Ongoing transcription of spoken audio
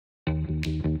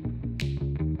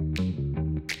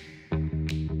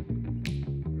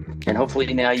And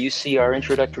hopefully now you see our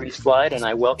introductory slide, and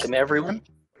I welcome everyone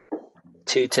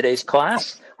to today's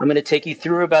class. I'm going to take you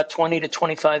through about 20 to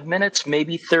 25 minutes,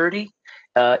 maybe 30.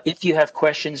 If you have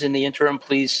questions in the interim,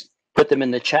 please put them in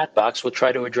the chat box. We'll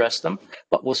try to address them,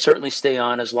 but we'll certainly stay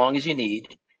on as long as you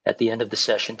need at the end of the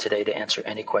session today to answer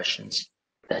any questions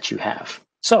that you have.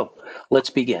 So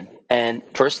let's begin. And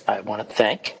first, I want to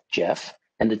thank Jeff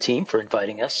and the team for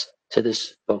inviting us to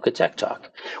this Boca Tech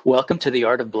Talk. Welcome to the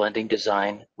Art of Blending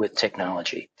Design with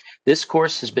Technology. This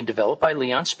course has been developed by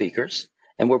Leon Speakers,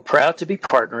 and we're proud to be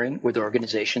partnering with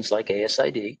organizations like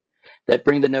ASID that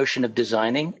bring the notion of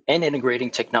designing and integrating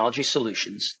technology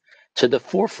solutions to the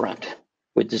forefront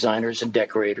with designers and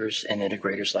decorators and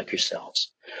integrators like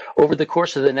yourselves. Over the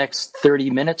course of the next 30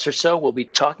 minutes or so, we'll be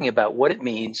talking about what it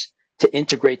means to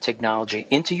integrate technology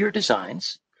into your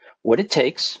designs, what it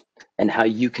takes, and how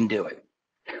you can do it.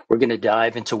 We're going to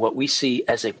dive into what we see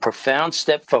as a profound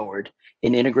step forward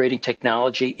in integrating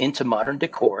technology into modern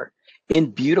decor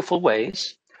in beautiful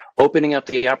ways, opening up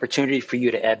the opportunity for you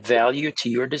to add value to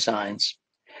your designs,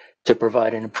 to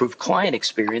provide an improved client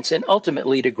experience, and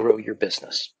ultimately to grow your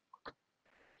business.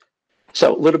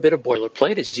 So a little bit of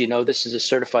boilerplate. As you know, this is a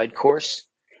certified course.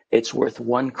 It's worth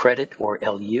 1 credit or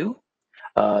LU.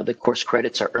 The course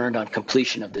credits are earned on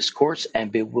completion of this course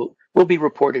and will be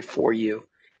reported for you,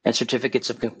 and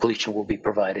certificates of completion will be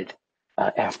provided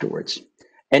afterwards.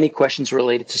 Any questions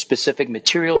related to specific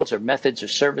materials or methods or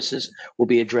services will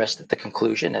be addressed at the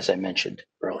conclusion, as I mentioned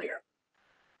earlier.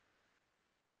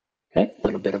 Okay, a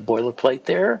little bit of boilerplate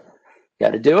there.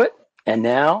 Got to do it. And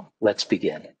now let's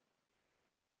begin.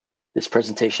 This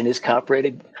presentation is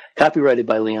copyrighted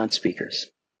by Leon Speakers.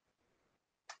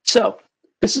 So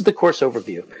this is the course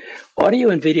overview. Audio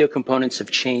and video components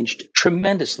have changed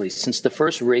tremendously since the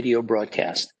first radio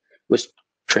broadcast was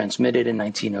transmitted in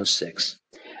 1906.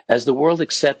 As the world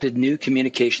accepted new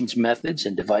communications methods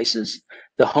and devices,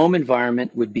 the home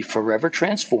environment would be forever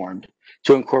transformed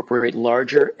to incorporate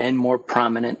larger and more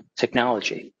prominent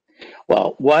technology.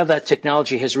 While that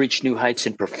technology has reached new heights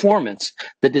in performance,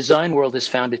 the design world has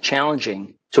found it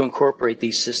challenging to incorporate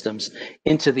these systems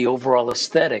into the overall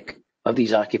aesthetic of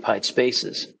these occupied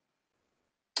spaces.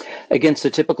 Against the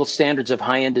typical standards of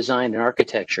high-end design and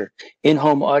architecture,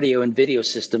 in-home audio and video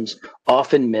systems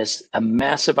often miss a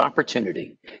massive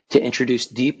opportunity to introduce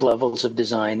deep levels of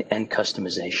design and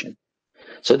customization.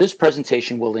 So this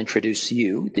presentation will introduce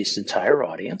you, this entire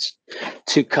audience,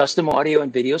 to custom audio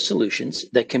and video solutions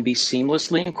that can be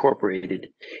seamlessly incorporated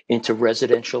into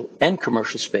residential and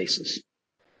commercial spaces.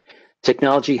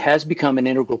 Technology has become an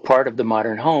integral part of the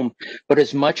modern home, but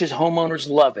as much as homeowners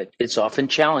love it, it's often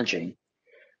challenging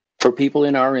for people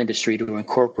in our industry to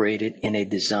incorporate it in a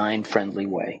design-friendly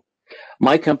way.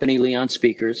 My company, Leon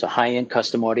Speakers, a high-end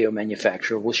custom audio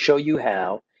manufacturer, will show you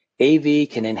how AV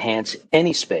can enhance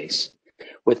any space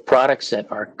with products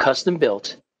that are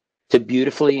custom-built to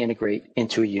beautifully integrate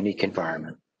into a unique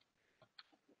environment.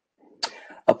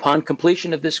 Upon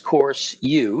completion of this course,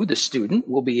 you, the student,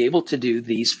 will be able to do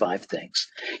these 5 things.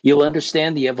 You'll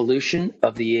understand the evolution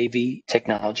of the AV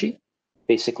technology,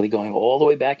 basically going all the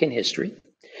way back in history.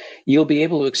 You'll be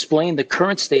able to explain the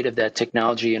current state of that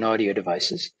technology in audio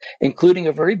devices, including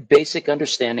a very basic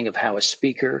understanding of how a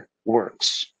speaker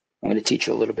works. I'm going to teach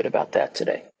you a little bit about that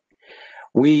today.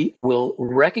 We will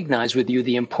recognize with you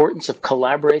the importance of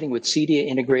collaborating with CEDIA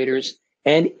integrators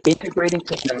and integrating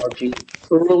technology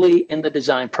early in the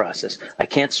design process. I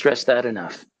can't stress that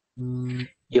enough.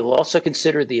 You'll also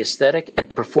consider the aesthetic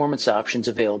and performance options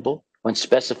available when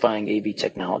specifying AV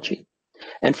technology.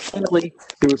 And finally,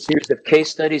 through a series of case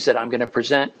studies that I'm going to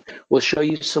present, we'll show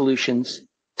you solutions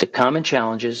to common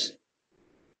challenges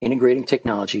integrating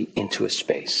technology into a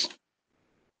space.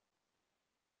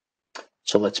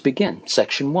 So let's begin.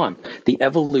 Section 1, the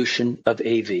evolution of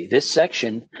AV. This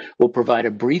section will provide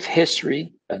a brief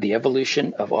history of the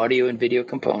evolution of audio and video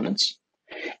components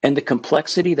and the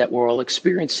complexity that we're all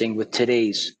experiencing with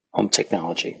today's home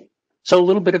technology. So a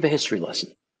little bit of a history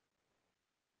lesson.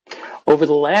 Over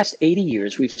the last 80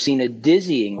 years, we've seen a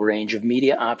dizzying range of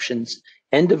media options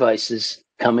and devices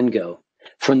come and go,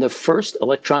 from the first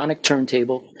electronic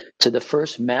turntable to the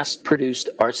first mass-produced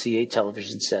RCA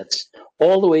television sets,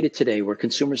 all the way to today, where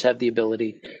consumers have the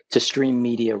ability to stream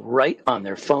media right on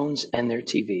their phones and their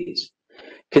TVs.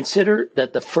 Consider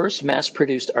that the first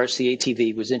mass-produced RCA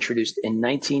TV was introduced in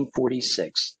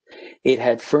 1946. It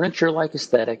had furniture-like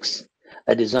aesthetics,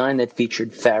 a design that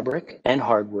featured fabric and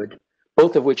hardwood,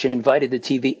 both of which invited the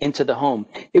TV into the home.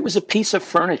 It was a piece of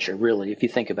furniture, really, if you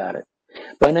think about it.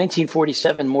 By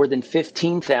 1947, more than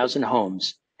 15,000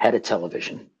 homes had a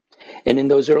television. And in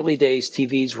those early days,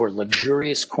 TVs were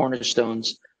luxurious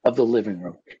cornerstones of the living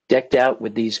room, decked out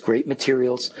with these great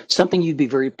materials, something you'd be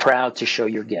very proud to show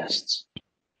your guests.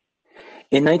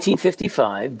 In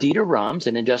 1955, Dieter Rams,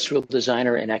 an industrial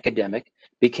designer and academic,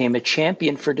 became a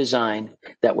champion for design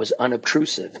that was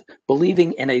unobtrusive,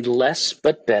 believing in a less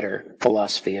but better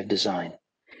philosophy of design.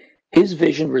 His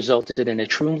vision resulted in a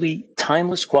truly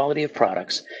timeless quality of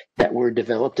products that were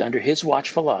developed under his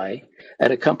watchful eye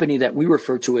at a company that we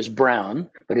refer to as Braun,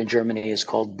 but in Germany is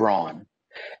called Braun,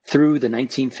 through the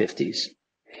 1950s.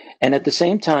 And at the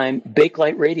same time,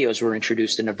 bakelite radios were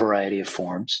introduced in a variety of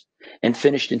forms and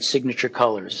finished in signature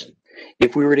colors.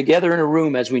 If we were together in a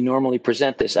room as we normally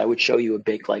present this, I would show you a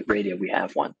bakelite radio. We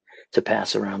have one to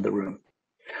pass around the room.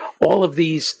 All of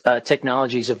these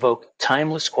technologies evoke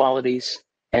timeless qualities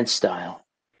and style.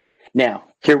 Now,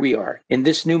 here we are in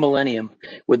this new millennium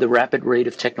with the rapid rate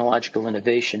of technological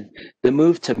innovation, the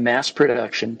move to mass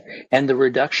production, and the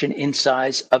reduction in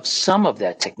size of some of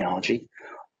that technology,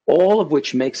 all of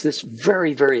which makes this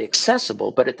very, very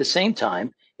accessible, but at the same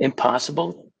time,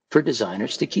 impossible for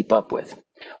designers to keep up with.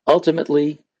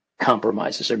 Ultimately,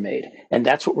 compromises are made. And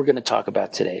that's what we're going to talk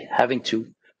about today,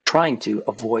 trying to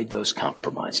avoid those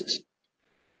compromises.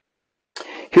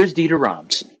 Here's Dieter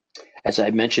Rams. As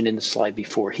I mentioned in the slide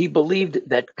before, he believed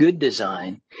that good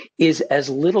design is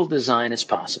as little design as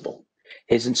possible.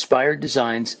 His inspired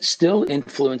designs still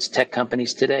influence tech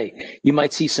companies today. You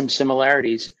might see some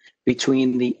similarities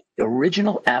between the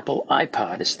original Apple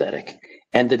iPod aesthetic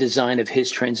and the design of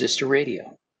his transistor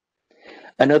radio.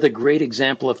 Another great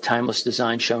example of timeless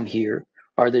design shown here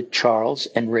are the Charles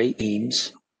and Ray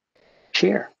Eames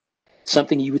chair,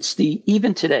 something you would see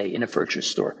even today in a furniture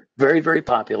store. Very, very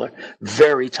popular,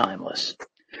 very timeless.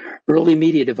 Early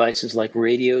media devices like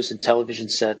radios and television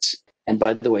sets, and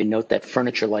by the way, note that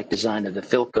furniture-like design of the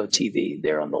Philco TV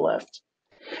there on the left.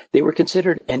 They were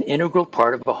considered an integral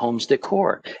part of a home's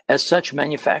decor. As such,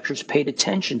 manufacturers paid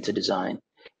attention to design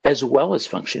as well as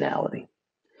functionality.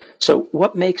 So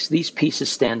what makes these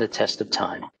pieces stand the test of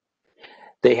time?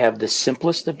 They have the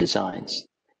simplest of designs.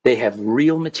 They have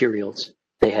real materials.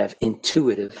 They have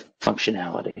intuitive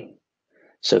functionality.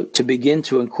 So to begin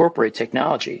to incorporate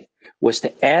technology was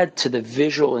to add to the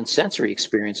visual and sensory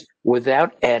experience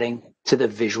without adding to the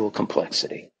visual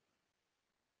complexity.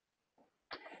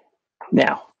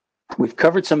 Now, we've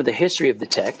covered some of the history of the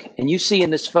tech, and you see in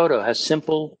this photo how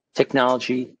simple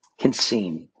technology can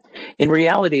seem. In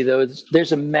reality, though,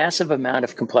 there's a massive amount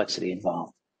of complexity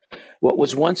involved. What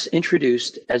was once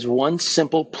introduced as one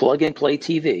simple plug-and-play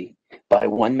TV by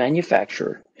one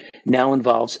manufacturer now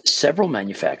involves several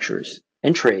manufacturers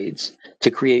and trades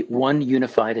to create one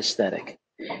unified aesthetic.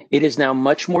 It is now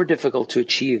much more difficult to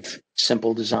achieve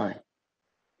simple design.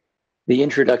 The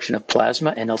introduction of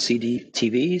plasma and LCD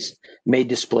TVs made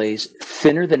displays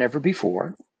thinner than ever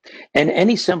before, and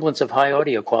any semblance of high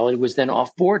audio quality was then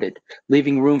off-boarded,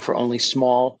 leaving room for only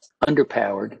small,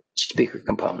 underpowered speaker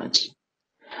components.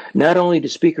 Not only do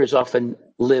speakers often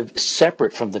live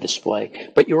separate from the display,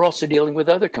 but you're also dealing with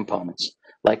other components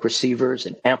like receivers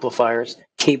and amplifiers,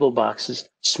 cable boxes,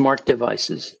 smart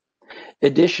devices.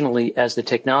 Additionally, as the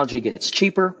technology gets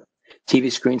cheaper,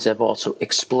 TV screens have also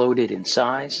exploded in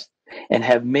size and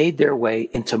have made their way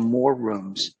into more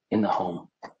rooms in the home.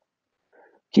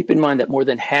 Keep in mind that more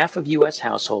than half of US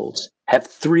households have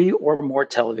 3 or more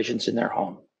televisions in their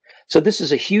home. So this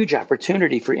is a huge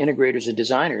opportunity for integrators and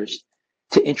designers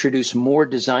to introduce more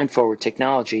design-forward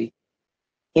technology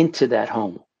into that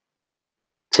home.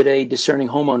 Today, discerning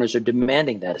homeowners are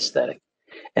demanding that aesthetic,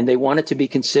 and they want it to be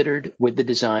considered with the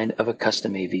design of a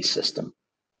custom AV system.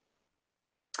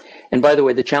 And by the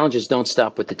way, the challenges don't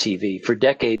stop with the TV. For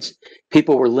decades,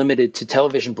 people were limited to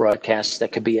television broadcasts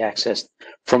that could be accessed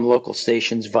from local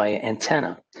stations via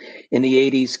antenna. In the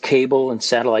 80s, cable and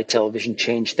satellite television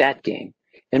changed that game.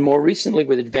 And more recently,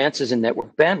 with advances in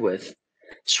network bandwidth,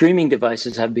 streaming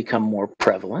devices have become more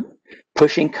prevalent,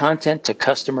 pushing content to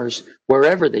customers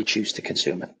wherever they choose to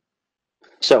consume it.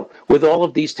 So with all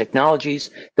of these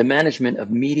technologies, the management of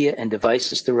media and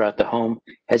devices throughout the home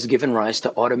has given rise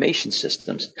to automation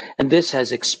systems. And this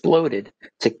has exploded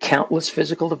to countless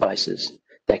physical devices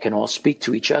that can all speak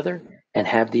to each other and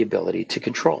have the ability to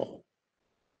control.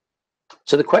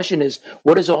 So the question is,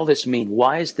 what does all this mean?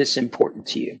 Why is this important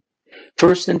to you?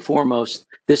 First and foremost,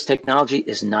 this technology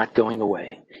is not going away.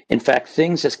 In fact,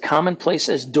 things as commonplace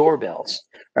as doorbells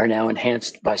are now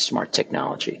enhanced by smart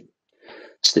technology.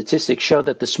 Statistics show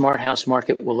that the smart house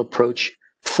market will approach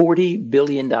 $40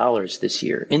 billion this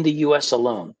year in the US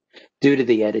alone due to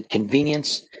the added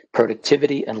convenience,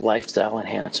 productivity, and lifestyle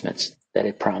enhancements that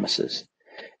it promises.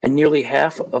 And nearly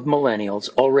half of millennials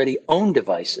already own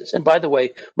devices. And by the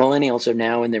way, millennials are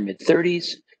now in their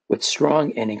mid-30s with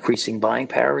strong and increasing buying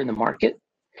power in the market,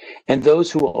 and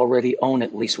those who already own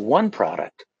at least one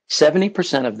product.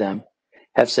 70% of them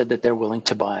have said that they're willing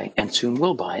to buy and soon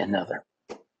will buy another.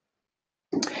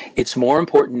 It's more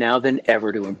important now than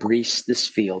ever to embrace this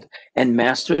field and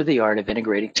master the art of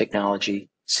integrating technology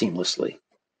seamlessly.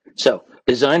 So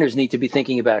designers need to be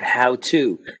thinking about how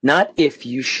to, not if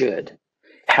you should,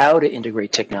 how to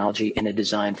integrate technology in a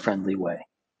design-friendly way.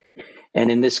 And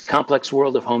in this complex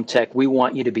world of home tech, we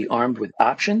want you to be armed with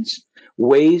options,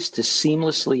 ways to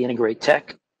seamlessly integrate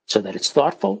tech so that it's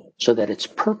thoughtful, so that it's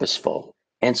purposeful,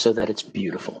 and so that it's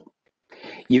beautiful.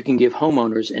 You can give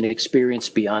homeowners an experience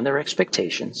beyond their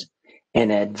expectations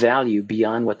and add value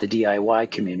beyond what the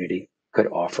DIY community could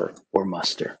offer or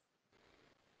muster.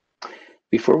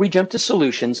 Before we jump to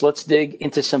solutions, let's dig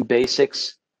into some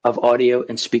basics of audio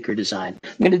and speaker design.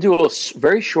 I'm going to do a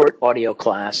very short audio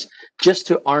class just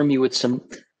to arm you with some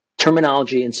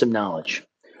terminology and some knowledge.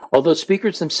 Although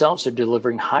speakers themselves are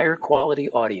delivering higher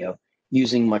quality audio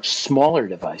using much smaller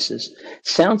devices,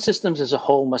 sound systems as a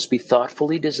whole must be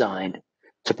thoughtfully designed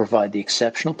to provide the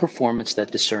exceptional performance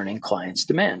that discerning clients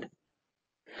demand.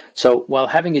 So while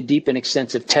having a deep and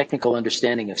extensive technical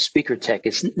understanding of speaker tech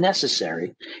is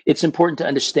necessary, it's important to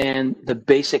understand the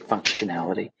basic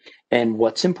functionality and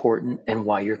what's important and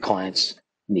why your clients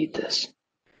need this.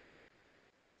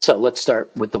 So let's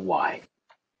start with the why.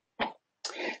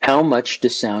 How much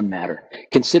does sound matter?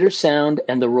 Consider sound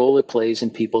and the role it plays in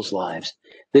people's lives.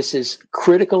 This is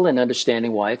critical in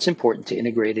understanding why it's important to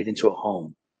integrate it into a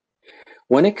home.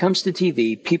 When it comes to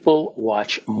TV, people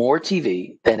watch more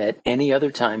TV than at any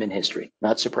other time in history.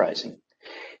 Not surprising.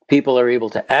 People are able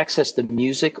to access the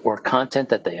music or content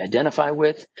that they identify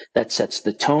with, that sets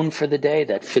the tone for the day,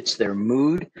 that fits their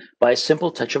mood by a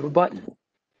simple touch of a button.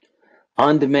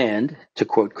 On demand, to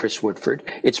quote Chris Woodford,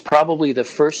 it's probably the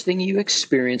first thing you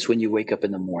experience when you wake up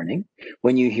in the morning,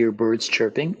 when you hear birds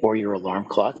chirping or your alarm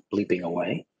clock bleeping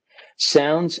away.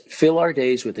 Sounds fill our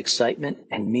days with excitement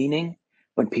and meaning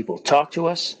when people talk to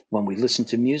us, when we listen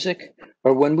to music,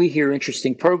 or when we hear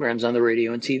interesting programs on the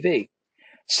radio and TV.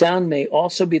 Sound may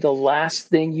also be the last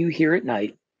thing you hear at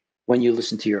night when you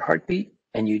listen to your heartbeat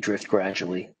and you drift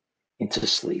gradually into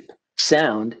sleep.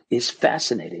 Sound is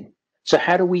fascinating. So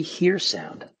how do we hear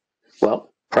sound?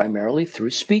 Well, primarily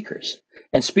through speakers.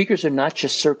 And speakers are not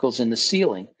just circles in the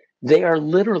ceiling. They are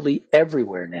literally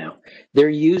everywhere now. They're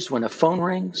used when a phone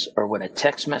rings or when a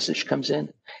text message comes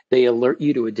in. They alert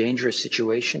you to a dangerous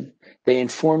situation. They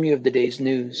inform you of the day's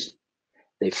news.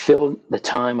 They fill the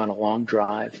time on a long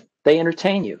drive. They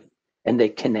entertain you and they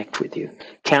connect with you.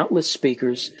 Countless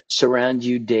speakers surround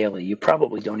you daily. You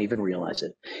probably don't even realize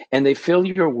it. And they fill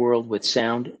your world with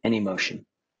sound and emotion.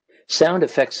 Sound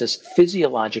affects us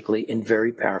physiologically in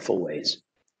very powerful ways.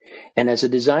 And as a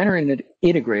designer and an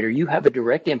integrator, you have a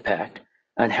direct impact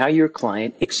on how your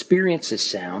client experiences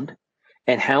sound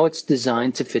and how it's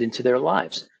designed to fit into their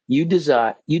lives. You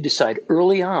decide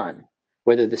early on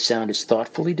whether the sound is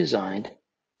thoughtfully designed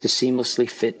to seamlessly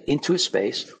fit into a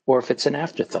space or if it's an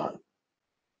afterthought.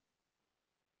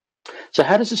 So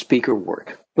how does a speaker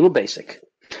work? A little basic.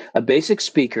 A basic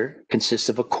speaker consists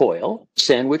of a coil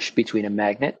sandwiched between a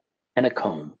magnet and a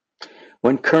cone.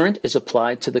 When current is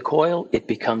applied to the coil, it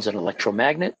becomes an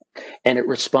electromagnet, and it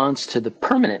responds to the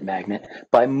permanent magnet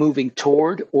by moving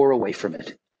toward or away from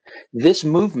it. This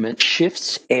movement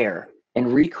shifts air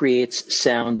and recreates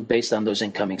sound based on those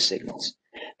incoming signals.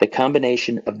 The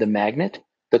combination of the magnet,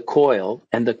 the coil,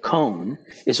 and the cone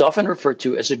is often referred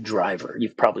to as a driver.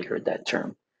 You've probably heard that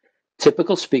term.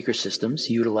 Typical speaker systems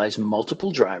utilize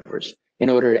multiple drivers in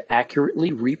order to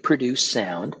accurately reproduce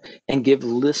sound and give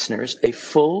listeners a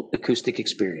full acoustic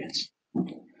experience.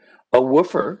 A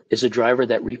woofer is a driver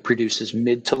that reproduces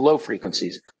mid to low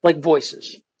frequencies, like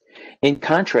voices. In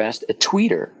contrast, a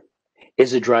tweeter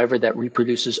is a driver that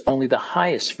reproduces only the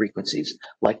highest frequencies,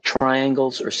 like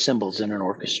triangles or cymbals in an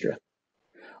orchestra.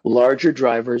 Larger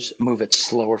drivers move at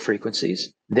slower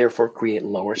frequencies, therefore create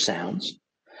lower sounds.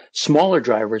 Smaller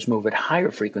drivers move at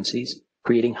higher frequencies,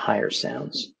 creating higher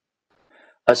sounds.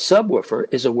 A subwoofer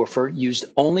is a woofer used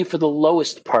only for the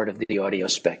lowest part of the audio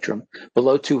spectrum,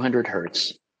 below 200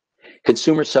 hertz.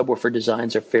 Consumer subwoofer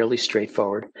designs are fairly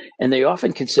straightforward, and they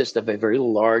often consist of a very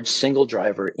large single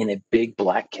driver in a big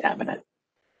black cabinet.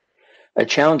 A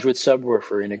challenge with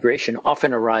subwoofer integration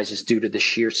often arises due to the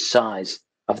sheer size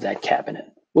of that cabinet.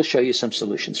 We'll show you some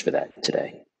solutions for that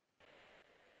today.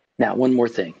 Now, one more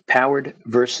thing, powered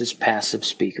versus passive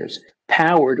speakers.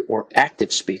 Powered or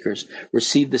active speakers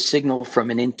receive the signal from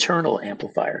an internal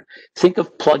amplifier. Think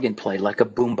of plug and play like a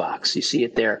boombox. You see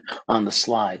it there on the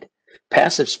slide.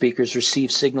 Passive speakers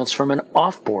receive signals from an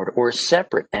offboard or a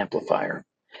separate amplifier.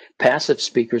 Passive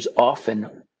speakers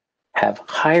often have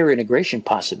higher integration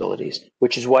possibilities,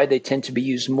 which is why they tend to be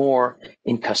used more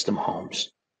in custom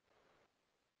homes.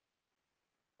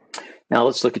 Now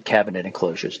let's look at cabinet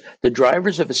enclosures. The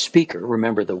drivers of a speaker,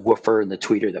 remember the woofer and the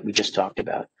tweeter that we just talked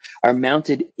about, are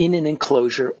mounted in an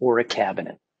enclosure or a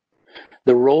cabinet.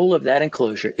 The role of that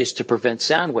enclosure is to prevent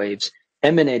sound waves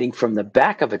emanating from the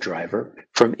back of a driver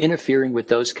from interfering with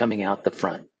those coming out the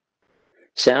front.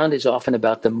 Sound is often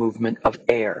about the movement of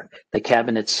air. The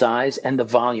cabinet's size and the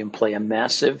volume play a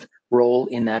massive role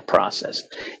in that process.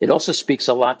 It also speaks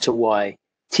a lot to why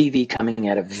sound coming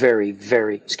out of very,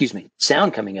 very thin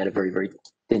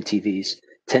TVs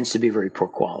tends to be very poor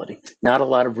quality. Not a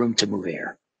lot of room to move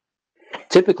air.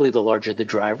 Typically, the larger the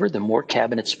driver, the more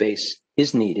cabinet space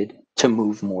is needed to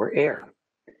move more air.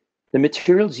 The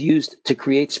materials used to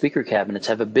create speaker cabinets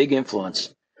have a big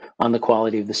influence on the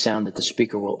quality of the sound that the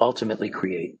speaker will ultimately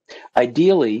create.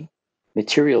 Ideally,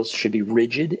 materials should be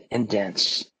rigid and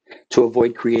dense to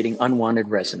avoid creating unwanted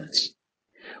resonance.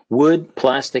 Wood,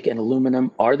 plastic, and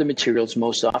aluminum are the materials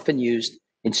most often used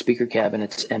in speaker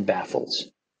cabinets and baffles.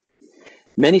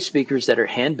 Many speakers that are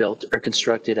hand-built are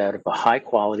constructed out of a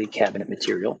high-quality cabinet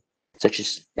material, such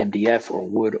as MDF or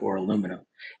wood or aluminum.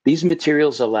 These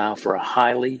materials allow for a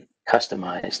highly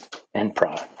customized end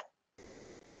product.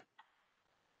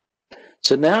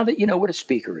 So now that you know what a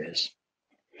speaker is,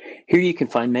 here you can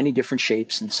find many different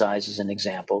shapes and sizes and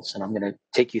examples, and I'm going to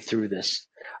take you through this.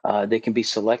 They can be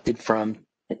selected from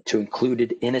to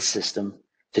included in a system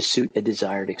to suit a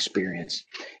desired experience.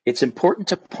 It's important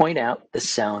to point out the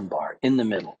sound bar in the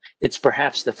middle. It's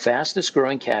perhaps the fastest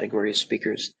growing category of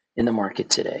speakers in the market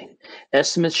today.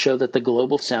 Estimates show that the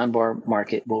global soundbar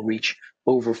market will reach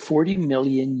over 40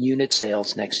 million unit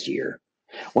sales next year.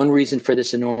 One reason for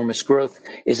this enormous growth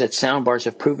is that soundbars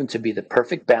have proven to be the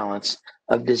perfect balance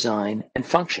of design and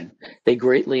function. They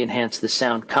greatly enhance the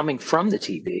sound coming from the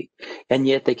TV, and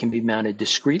yet they can be mounted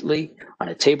discreetly on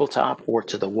a tabletop or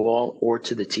to the wall or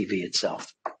to the TV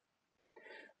itself.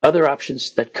 Other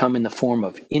options that come in the form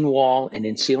of in-wall and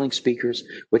in-ceiling speakers,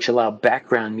 which allow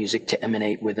background music to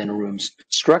emanate within a room's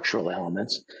structural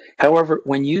elements. However,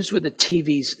 when used with the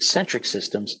TV's centric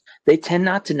systems, they tend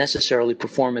not to necessarily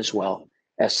perform as well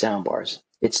as soundbars.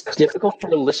 It's difficult for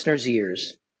the listener's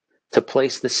ears to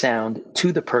place the sound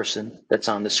to the person that's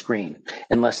on the screen,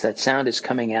 unless that sound is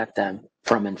coming at them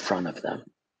from in front of them.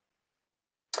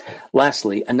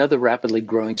 Lastly, another rapidly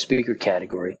growing speaker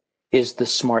category is the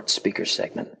smart speaker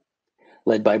segment,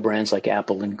 led by brands like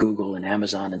Apple and Google and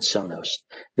Amazon and Sonos.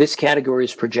 This category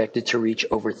is projected to reach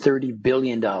over $30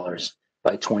 billion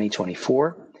by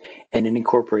 2024, and it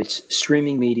incorporates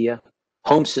streaming media,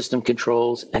 home system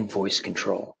controls, and voice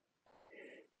control.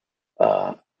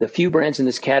 The few brands in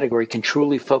this category can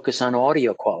truly focus on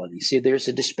audio quality. See, there's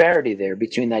a disparity there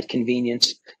between that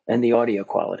convenience and the audio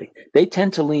quality. They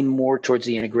tend to lean more towards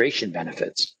the integration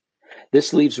benefits.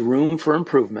 This leaves room for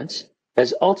improvements,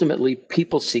 as ultimately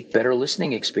people seek better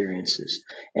listening experiences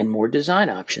and more design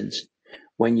options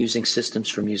when using systems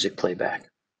for music playback.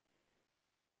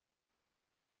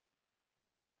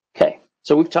 Okay,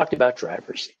 so we've talked about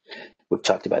drivers. We've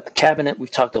talked about the cabinet.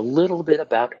 We've talked a little bit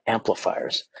about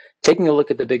amplifiers. Taking a look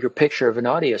at the bigger picture of an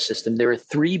audio system, there are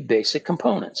three basic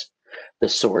components: the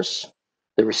source,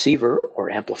 the receiver or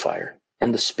amplifier,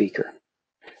 and the speaker.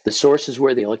 The source is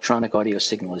where the electronic audio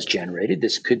signal is generated.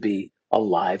 This could be a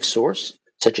live source,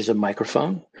 such as a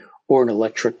microphone or an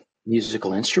electric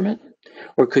musical instrument,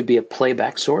 or it could be a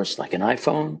playback source like an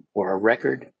iPhone or a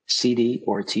record, CD,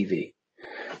 or a TV.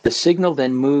 The signal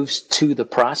then moves to the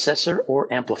processor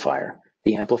or amplifier.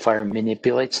 The amplifier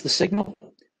manipulates the signal,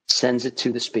 sends it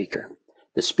to the speaker.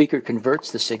 The speaker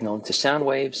converts the signal into sound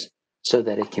waves so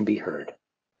that it can be heard.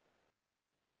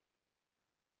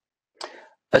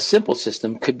 A simple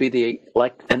system could be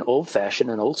like an old-fashioned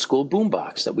and old-school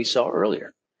boombox that we saw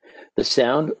earlier. The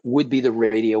sound would be the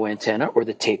radio antenna or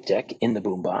the tape deck in the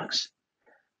boombox.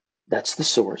 That's the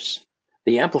source.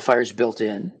 The amplifier is built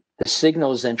in. The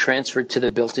signal is then transferred to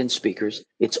the built-in speakers.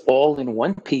 It's all in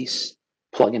one piece,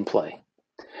 plug and play.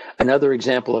 Another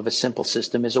example of a simple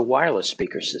system is a wireless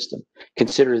speaker system.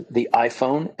 Consider the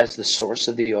iPhone as the source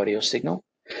of the audio signal.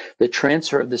 The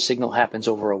transfer of the signal happens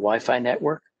over a Wi-Fi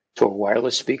network to a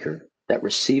wireless speaker that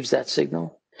receives that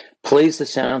signal, plays the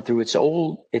sound through its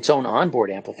own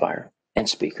onboard amplifier and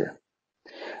speaker.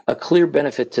 A clear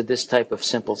benefit to this type of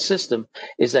simple system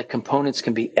is that components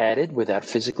can be added without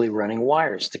physically running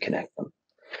wires to connect them.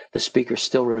 The speakers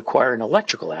still require an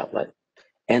electrical outlet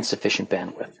and sufficient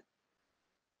bandwidth.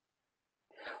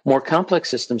 More complex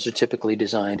systems are typically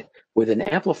designed with an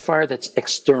amplifier that's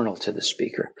external to the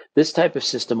speaker. This type of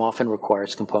system often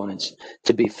requires components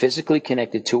to be physically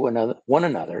connected to one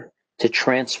another to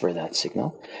transfer that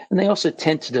signal, and they also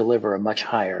tend to deliver a much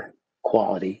higher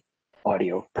quality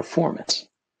audio performance.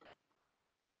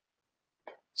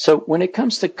 So when it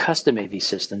comes to custom AV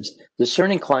systems,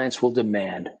 discerning clients will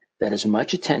demand that as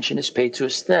much attention is paid to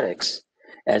aesthetics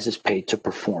as is paid to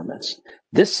performance.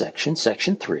 This section,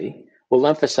 section 3, will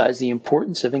emphasize the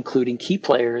importance of including key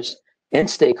players and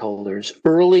stakeholders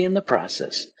early in the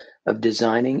process of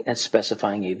designing and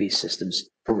specifying AV systems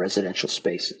for residential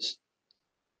spaces.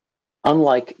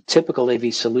 Unlike typical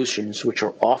AV solutions, which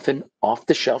are often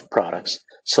off-the-shelf products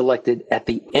selected at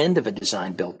the end of a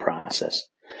design build process,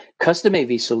 custom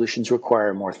AV solutions require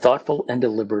a more thoughtful and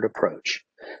deliberate approach.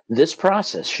 This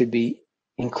process should be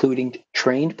including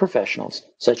trained professionals,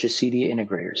 such as CEDIA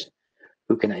integrators,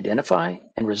 who can identify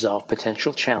and resolve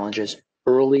potential challenges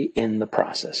early in the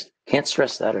process. Can't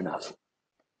stress that enough.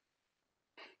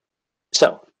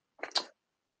 So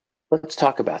let's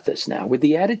talk about this now. With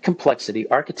the added complexity,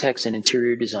 architects and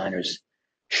interior designers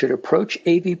should approach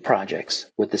AV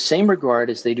projects with the same regard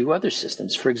as they do other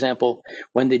systems. For example,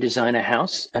 when they design a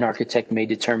house, an architect may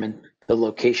determine the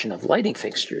location of lighting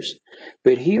fixtures,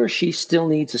 but he or she still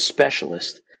needs a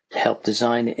specialist to help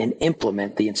design and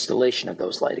implement the installation of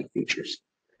those lighting features.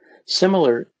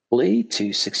 Similarly,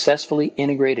 to successfully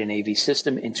integrate an AV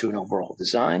system into an overall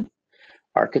design,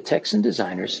 architects and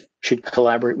designers should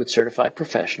collaborate with certified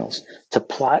professionals to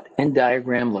plot and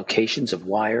diagram locations of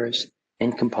wires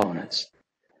and components.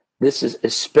 This is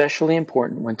especially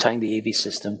important when tying the AV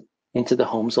system into the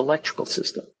home's electrical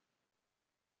system.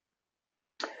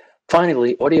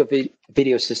 Finally,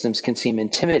 audio-video systems can seem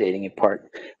intimidating in part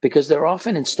because they're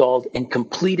often installed in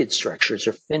completed structures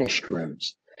or finished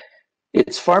rooms.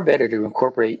 It's far better to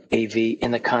incorporate AV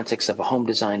in the context of a home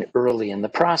design early in the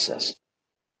process.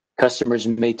 Customers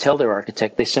may tell their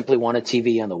architect they simply want a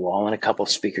TV on the wall and a couple of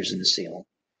speakers in the ceiling.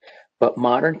 But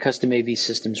modern custom AV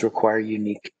systems require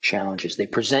unique challenges. They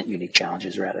present unique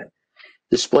challenges, rather.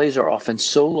 Displays are often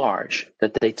so large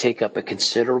that they take up a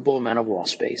considerable amount of wall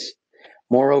space.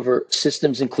 Moreover,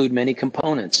 systems include many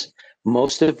components,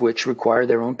 most of which require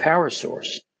their own power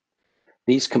source.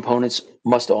 These components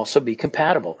must also be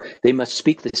compatible. They must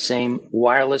speak the same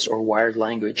wireless or wired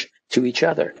language to each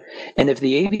other. And if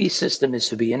the AV system is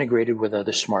to be integrated with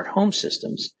other smart home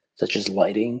systems, such as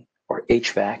lighting or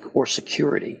HVAC or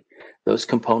security, those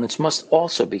components must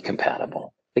also be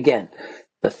compatible. Again,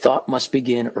 the thought must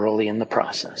begin early in the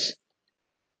process.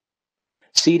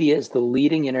 CEDIA is the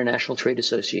leading international trade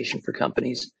association for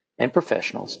companies and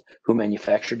professionals who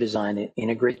manufacture, design, and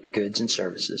integrate goods and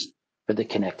services for the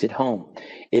connected home.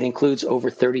 It includes over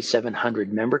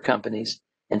 3,700 member companies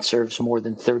and serves more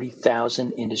than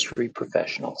 30,000 industry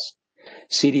professionals.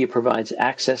 CEDIA provides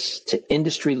access to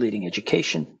industry-leading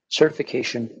education,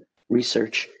 certification,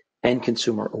 research, and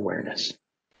consumer awareness.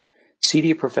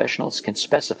 CEDIA professionals can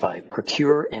specify,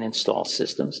 procure, and install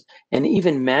systems, and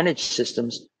even manage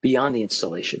systems beyond the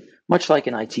installation, much like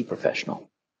an IT professional.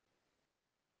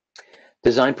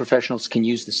 Design professionals can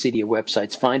use the CEDIA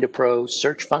website's Find a Pro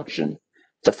search function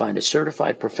to find a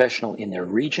certified professional in their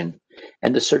region,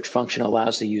 and the search function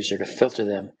allows the user to filter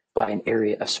them by an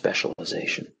area of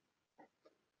specialization.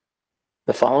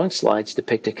 The following slides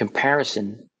depict a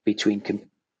comparison between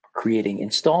creating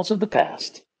installs of the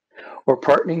past or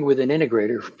partnering with an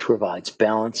integrator who provides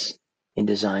balance in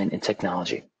design and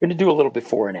technology. We're going to do a little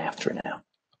before and after now.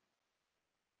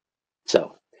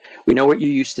 So we know what you're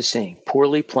used to seeing: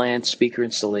 poorly planned speaker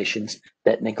installations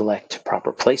that neglect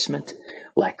proper placement,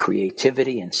 lack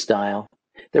creativity and style.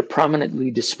 They're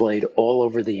prominently displayed all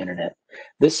over the internet.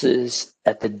 This is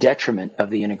at the detriment of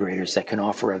the integrators that can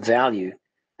offer a value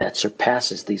that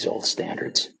surpasses these old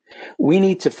standards. We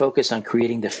need to focus on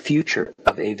creating the future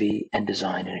of AV and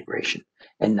design integration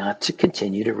and not to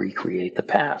continue to recreate the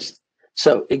past.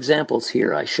 So examples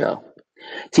here I show.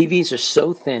 TVs are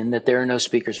so thin that there are no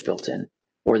speakers built in,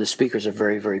 or the speakers are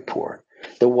very, very poor.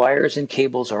 The wires and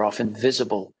cables are often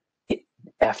visible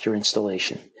after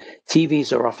installation.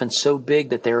 TVs are often so big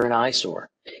that they're an eyesore.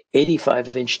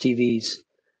 85-inch TVs,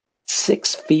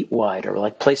 6 feet wide, are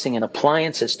like placing an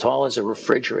appliance as tall as a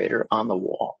refrigerator on the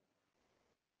wall.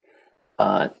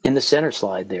 In the center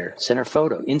slide there, center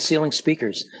photo, in-ceiling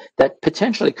speakers that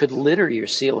potentially could litter your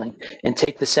ceiling and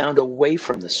take the sound away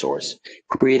from the source,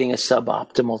 creating a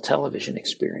suboptimal television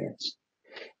experience.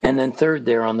 And then third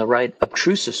there on the right,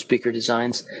 obtrusive speaker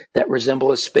designs that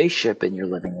resemble a spaceship in your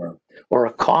living room, or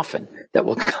a coffin that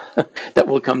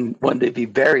will come one day be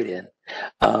buried in.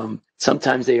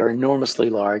 Sometimes they are enormously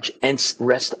large and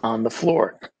rest on the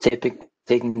floor,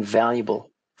 taking valuable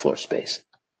floor space.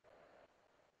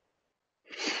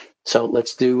 So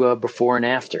let's do before and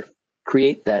after.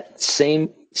 Create that same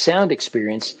sound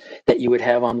experience that you would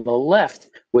have on the left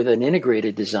with an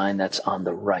integrated design that's on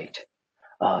the right.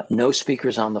 No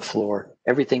speakers on the floor,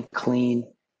 everything clean,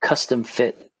 custom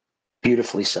fit,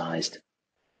 beautifully sized.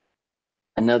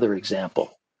 Another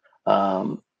example,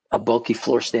 a bulky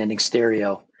floor standing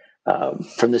stereo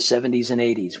from the 70s and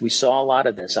 80s. We saw a lot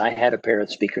of this. I had a pair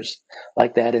of speakers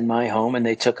like that in my home, and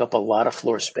they took up a lot of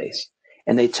floor space,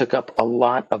 and they took up a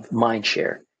lot of mind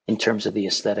share in terms of the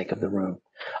aesthetic of the room.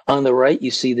 On the right,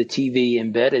 you see the TV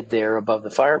embedded there above the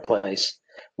fireplace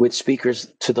with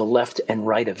speakers to the left and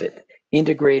right of it,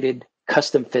 integrated,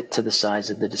 custom fit to the size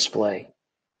of the display.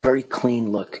 Very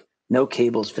clean look, no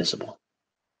cables visible.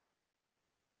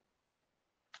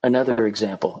 Another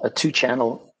example, a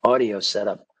 2-channel audio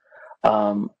setup.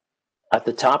 At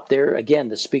the top there, again,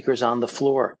 the speakers on the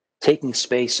floor, taking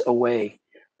space away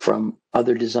from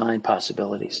other design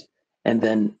possibilities. And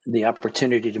then the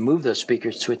opportunity to move those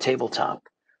speakers to a tabletop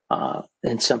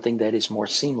and something that is more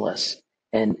seamless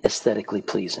and aesthetically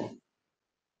pleasing.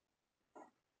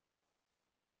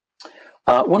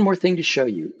 One more thing to show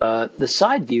you. The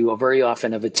side view very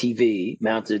often of a TV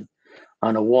mounted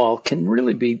on a wall can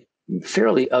really be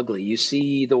fairly ugly. You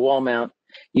see the wall mount,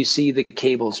 you see the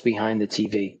cables behind the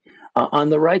TV. On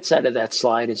the right side of that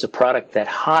slide is a product that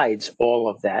hides all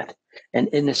of that and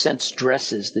in a sense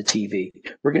dresses the TV.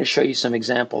 We're going to show you some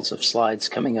examples of slides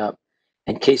coming up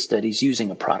and case studies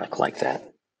using a product like that.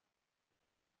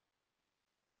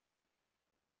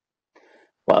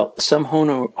 While some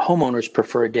homeowners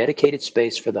prefer a dedicated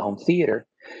space for the home theater,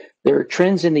 there are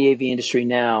trends in the AV industry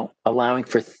now allowing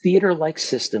for theater-like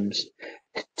systems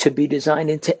to be designed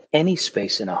into any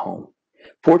space in a home.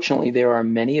 Fortunately, there are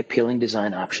many appealing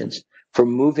design options for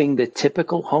moving the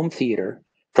typical home theater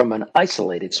from an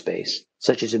isolated space,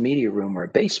 such as a media room or a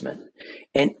basement,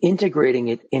 and integrating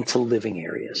it into living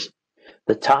areas.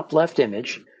 The top left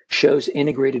image shows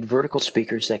integrated vertical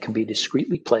speakers that can be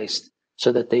discreetly placed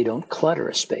so that they don't clutter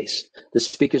a space. The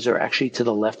speakers are actually to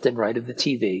the left and right of the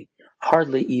TV,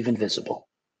 hardly even visible.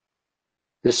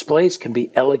 Displays can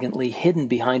be elegantly hidden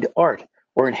behind art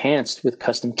or enhanced with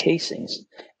custom casings,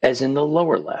 as in the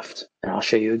lower left, and I'll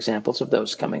show you examples of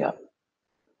those coming up.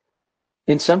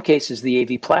 In some cases, the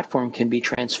AV platform can be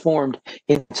transformed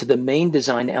into the main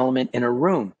design element in a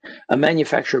room. A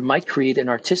manufacturer might create an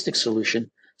artistic solution,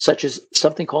 such as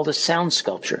something called a sound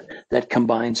sculpture that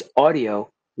combines audio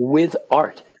with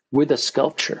art, with a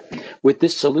sculpture. With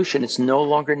this solution, it's no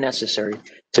longer necessary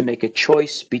to make a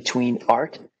choice between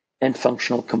art and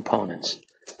functional components.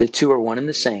 The two are one and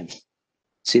the same.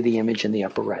 See the image in the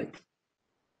upper right.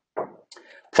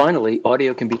 Finally,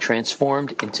 audio can be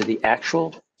transformed into the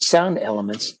actual sound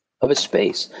elements of a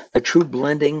space, a true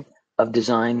blending of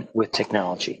design with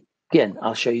technology. Again,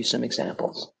 I'll show you some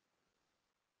examples.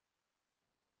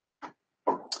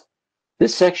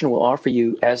 This section will offer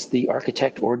you, as the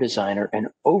architect or designer, an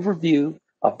overview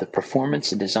of the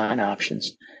performance and design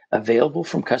options available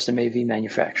from custom AV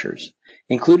manufacturers,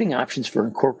 including options for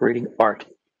incorporating art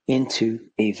into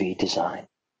AV design.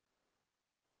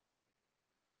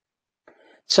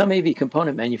 Some AV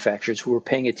component manufacturers who are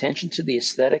paying attention to the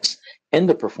aesthetics and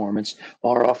the performance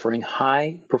are offering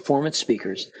high performance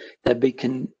speakers that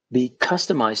can be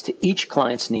customized to each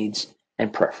client's needs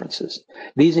and preferences.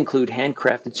 These include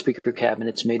handcrafted speaker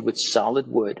cabinets made with solid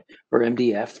wood or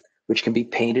MDF, which can be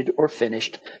painted or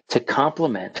finished to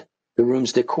complement the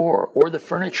room's decor or the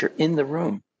furniture in the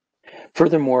room.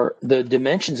 Furthermore, the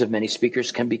dimensions of many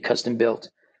speakers can be custom built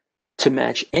to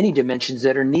match any dimensions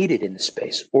that are needed in the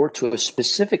space or to a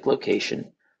specific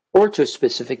location or to a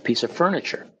specific piece of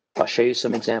furniture. I'll show you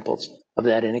some examples of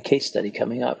that in a case study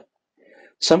coming up.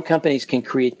 Some companies can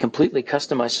create completely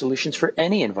customized solutions for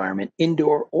any environment,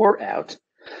 indoor or out,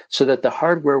 so that the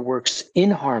hardware works in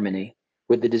harmony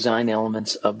with the design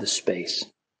elements of the space.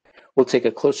 We'll take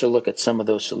a closer look at some of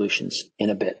those solutions in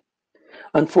a bit.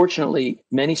 Unfortunately,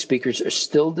 many speakers are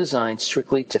still designed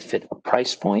strictly to fit a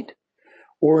price point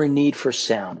or a need for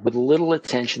sound, with little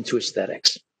attention to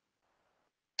aesthetics.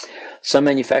 Some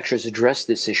manufacturers address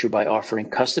this issue by offering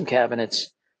custom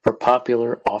cabinets for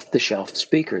popular off-the-shelf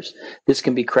speakers. This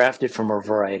can be crafted from a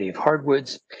variety of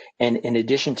hardwoods, and in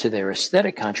addition to their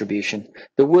aesthetic contribution,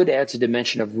 the wood adds a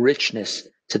dimension of richness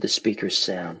to the speaker's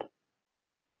sound.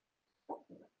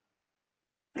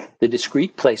 The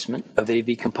discrete placement of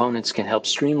AV components can help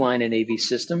streamline an AV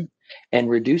system and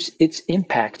reduce its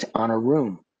impact on a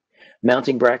room.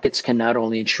 Mounting brackets can not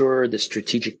only ensure the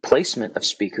strategic placement of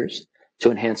speakers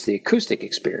to enhance the acoustic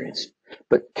experience,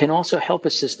 but can also help a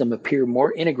system appear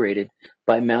more integrated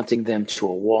by mounting them to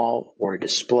a wall or a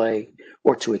display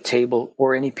or to a table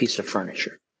or any piece of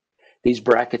furniture. These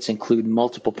brackets include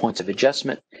multiple points of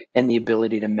adjustment and the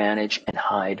ability to manage and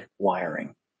hide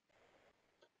wiring.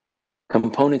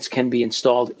 Components can be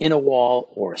installed in a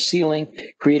wall or a ceiling,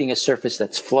 creating a surface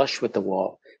that's flush with the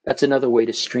wall. That's another way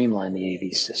to streamline the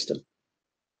AV system.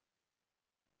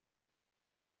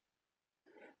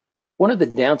 One of the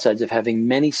downsides of having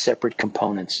many separate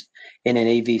components in an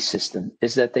AV system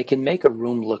is that they can make a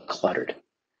room look cluttered.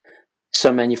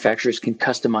 Some manufacturers can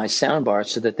customize soundbars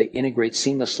so that they integrate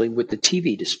seamlessly with the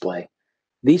TV display.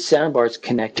 These soundbars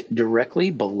connect directly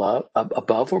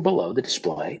above or below the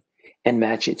display and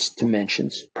match its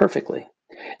dimensions perfectly.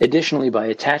 Additionally, by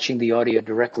attaching the audio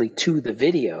directly to the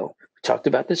video, we talked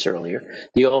about this earlier,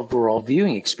 the overall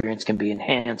viewing experience can be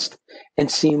enhanced and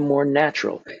seem more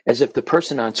natural, as if the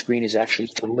person on screen is actually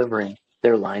delivering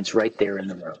their lines right there in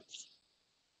the room.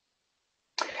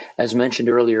 As mentioned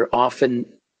earlier,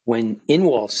 often when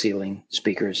in-wall ceiling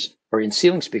speakers or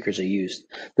in-ceiling speakers are used,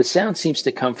 the sound seems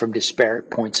to come from disparate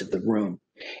points of the room,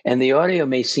 and the audio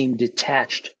may seem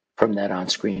detached from that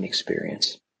on-screen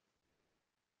experience.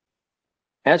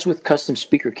 As with custom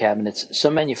speaker cabinets,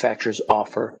 some manufacturers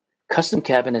offer custom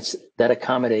cabinets that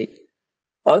accommodate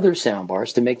other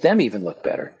soundbars to make them even look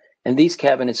better. And these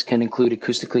cabinets can include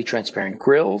acoustically transparent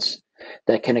grills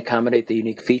that can accommodate the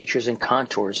unique features and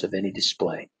contours of any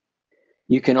display.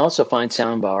 You can also find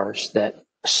soundbars that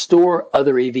store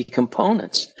other AV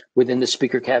components within the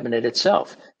speaker cabinet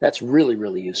itself. That's really,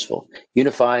 really useful.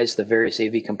 Unifies the various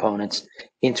AV components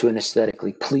into an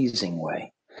aesthetically pleasing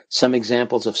way. Some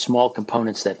examples of small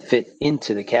components that fit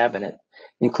into the cabinet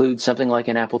include something like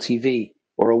an Apple TV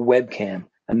or a webcam,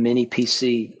 a mini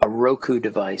PC, a Roku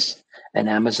device, an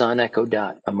Amazon Echo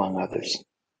Dot, among others.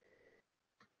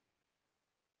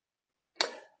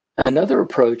 Another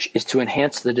approach is to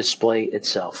enhance the display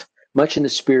itself, much in the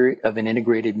spirit of an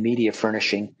integrated media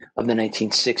furnishing of the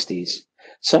 1960s.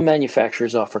 Some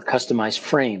manufacturers offer customized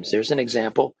frames. There's an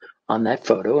example on that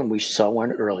photo, and we saw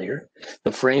one earlier.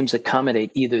 The frames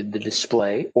accommodate either the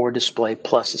display or display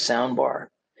plus a soundbar.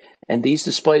 And these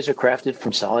displays are crafted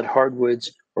from solid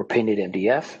hardwoods or painted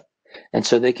MDF, and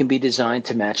so they can be designed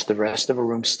to match the rest of a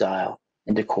room's style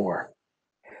and decor.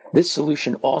 This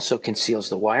solution also conceals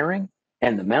the wiring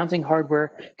and the mounting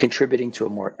hardware, contributing to a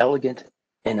more elegant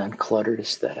and uncluttered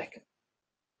aesthetic.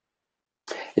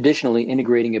 Additionally,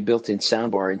 integrating a built-in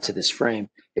soundbar into this frame,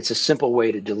 it's a simple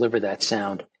way to deliver that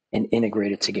sound and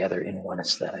integrate it together in one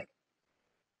aesthetic.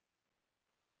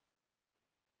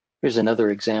 Here's another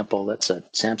example. That's a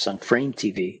Samsung Frame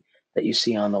TV that you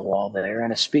see on the wall there,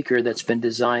 and a speaker that's been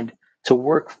designed to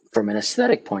work from an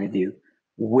aesthetic point of view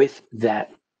with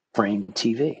that Frame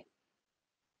TV.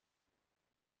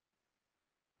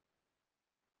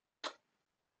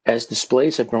 As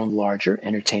displays have grown larger,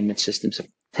 entertainment systems have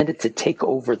tended to take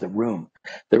over the room.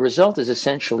 The result is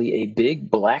essentially a big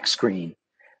black screen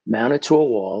mounted to a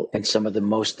wall in some of the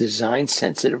most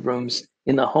design-sensitive rooms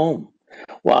in the home.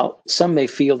 While some may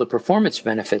feel the performance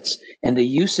benefits and the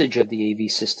usage of the AV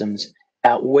systems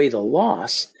outweigh the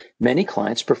loss, many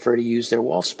clients prefer to use their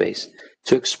wall space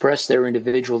to express their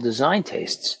individual design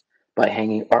tastes by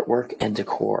hanging artwork and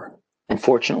decor.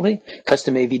 Unfortunately,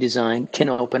 custom AV design can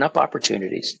open up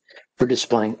opportunities for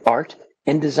displaying art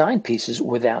and design pieces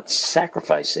without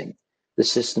sacrificing the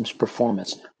system's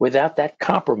performance, without that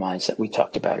compromise that we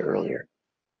talked about earlier.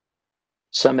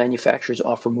 Some manufacturers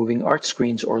offer moving art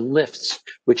screens or lifts,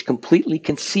 which completely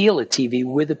conceal a TV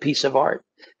with a piece of art.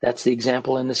 That's the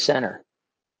example in the center.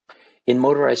 In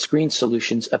motorized screen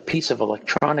solutions, a piece of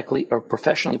electronically or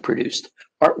professionally produced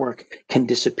artwork can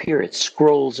disappear. It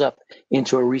scrolls up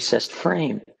into a recessed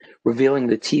frame, revealing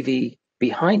the TV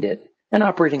behind it and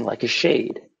operating like a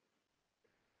shade.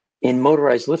 In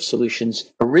motorized lift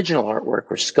solutions, original artwork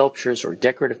or sculptures or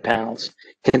decorative panels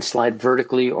can slide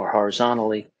vertically or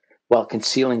horizontally while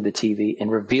concealing the TV and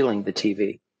revealing the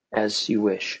TV as you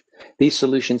wish. These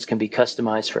solutions can be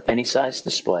customized for any size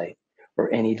display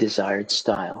or any desired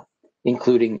style,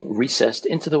 including recessed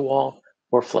into the wall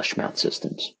or flush mount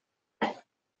systems.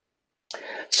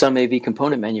 Some AV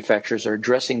component manufacturers are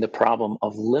addressing the problem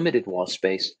of limited wall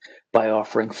space by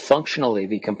offering functional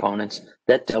AV components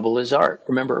that double as art.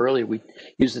 Remember earlier we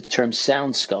used the term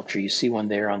sound sculpture. You see one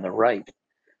there on the right.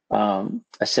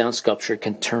 A sound sculpture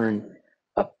can turn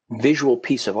a visual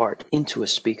piece of art into a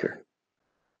speaker.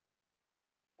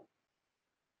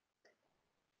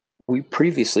 We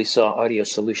previously saw audio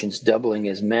solutions doubling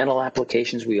as mantle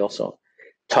applications. We also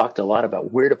talked a lot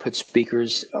about where to put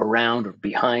speakers around or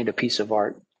behind a piece of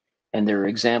art. And there are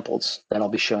examples that I'll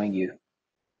be showing you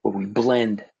where we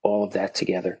blend all of that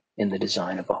together in the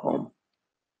design of a home.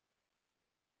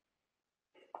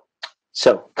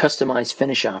 So, customized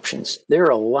finish options. There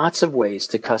are lots of ways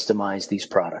to customize these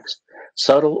products.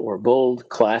 Subtle or bold,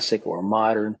 classic or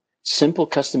modern, simple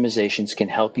customizations can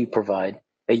help you provide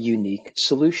a unique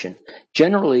solution.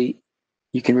 Generally,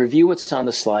 you can review what's on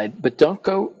the slide, but don't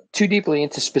go too deeply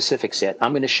into specifics yet.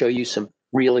 I'm going to show you some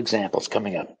real examples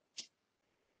coming up.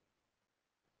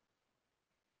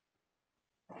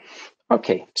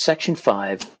 Okay, section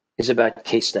 5 is about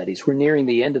case studies. We're nearing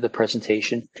the end of the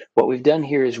presentation. What we've done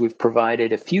here is we've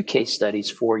provided a few case studies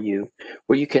for you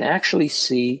where you can actually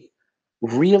see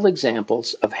real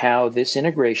examples of how this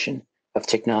integration of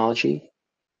technology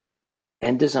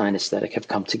and design aesthetic have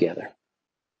come together.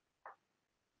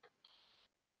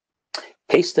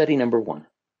 Case study number 1.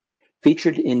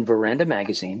 Featured in Veranda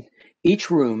magazine,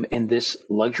 each room in this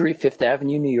luxury Fifth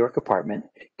Avenue, New York apartment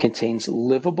contains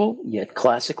livable yet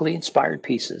classically inspired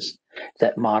pieces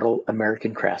that model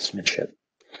American craftsmanship.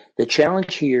 The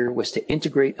challenge here was to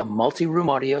integrate a multi-room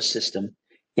audio system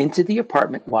into the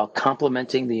apartment while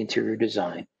complementing the interior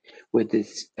design with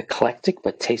its eclectic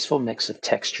but tasteful mix of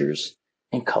textures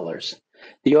and colors.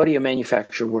 The audio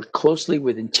manufacturer worked closely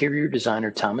with interior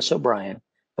designer Thomas O'Brien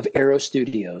of Aero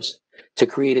Studios to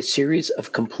create a series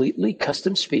of completely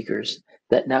custom speakers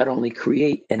that not only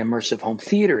create an immersive home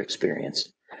theater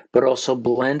experience, but also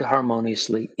blend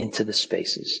harmoniously into the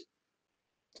spaces.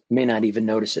 You may not even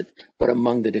notice it, but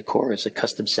among the decor is a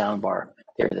custom soundbar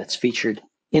there that's featured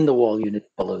in the wall unit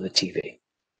below the TV.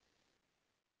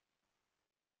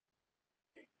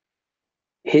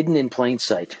 Hidden in plain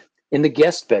sight, in the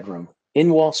guest bedroom,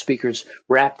 in-wall speakers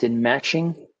wrapped in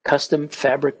matching custom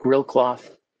fabric grill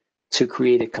cloth to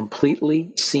create a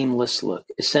completely seamless look,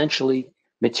 essentially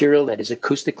material that is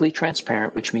acoustically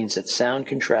transparent, which means that sound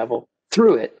can travel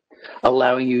through it,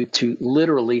 allowing you to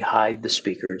literally hide the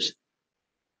speakers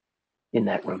in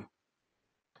that room.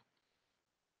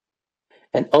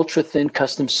 An ultra-thin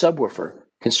custom subwoofer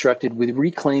constructed with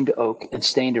reclaimed oak and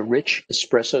stained a rich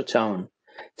espresso tone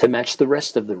to match the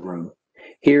rest of the room.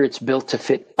 Here it's built to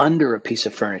fit under a piece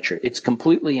of furniture. It's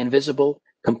completely invisible,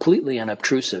 completely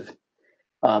unobtrusive.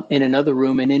 In another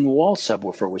room, an in-wall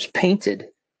subwoofer was painted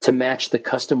to match the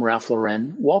custom Ralph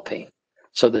Lauren wall paint.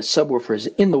 So the subwoofer is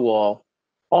in the wall,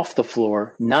 off the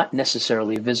floor, not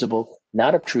necessarily visible,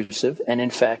 not obtrusive, and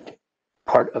in fact,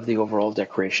 part of the overall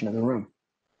decoration of the room.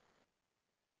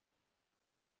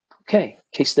 Okay,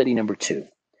 case study number 2.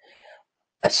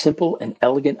 A simple and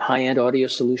elegant high-end audio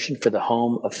solution for the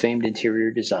home of famed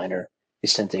interior designer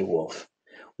Vicente Wolf.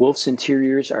 Wolf's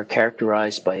interiors are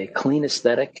characterized by a clean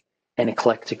aesthetic and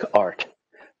eclectic art.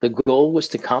 The goal was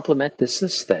to complement this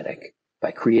aesthetic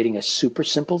by creating a super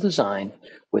simple design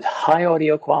with high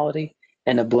audio quality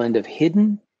and a blend of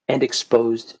hidden and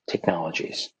exposed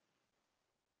technologies.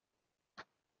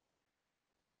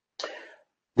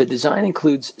 The design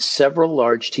includes several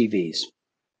large TVs,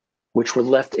 which were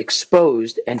left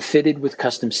exposed and fitted with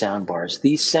custom soundbars.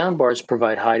 These soundbars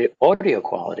provide high audio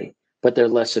quality, but they're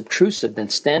less obtrusive than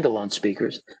standalone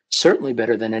speakers, certainly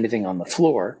better than anything on the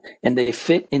floor, and they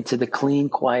fit into the clean,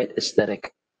 quiet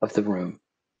aesthetic of the room.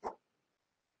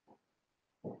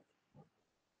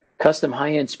 Custom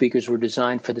high-end speakers were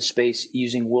designed for the space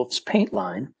using Wolf's paint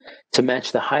line to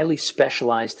match the highly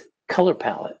specialized color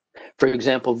palette. For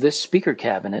example, this speaker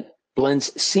cabinet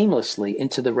blends seamlessly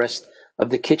into the rest of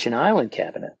the kitchen island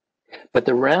cabinet, but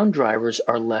the round drivers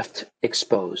are left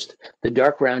exposed. The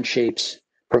dark round shapes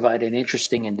provide an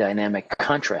interesting and dynamic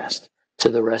contrast to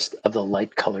the rest of the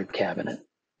light-colored cabinet.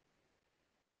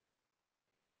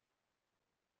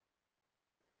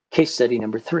 Case study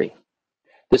number 3.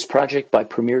 This project by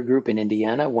Premier Group in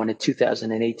Indiana won a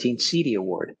 2018 CEDIA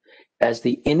Award as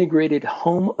the Integrated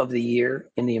Home of the Year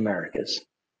in the Americas.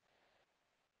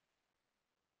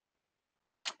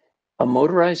 A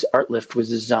motorized art lift was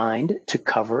designed to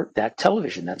cover that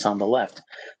television that's on the left.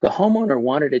 The homeowner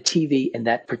wanted a TV in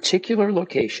that particular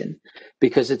location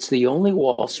because it's the only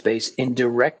wall space in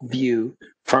direct view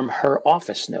from her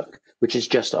office nook, which is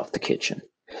just off the kitchen.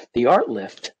 The art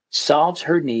lift solves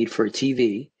her need for a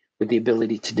TV with the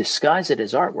ability to disguise it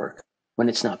as artwork when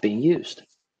it's not being used.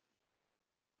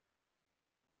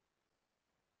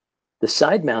 The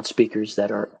side mount speakers that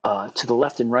are to the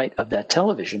left and right of that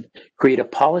television create a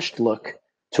polished look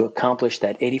to accomplish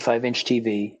that 85-inch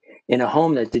TV in a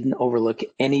home that didn't overlook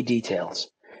any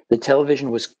details. The television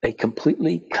was a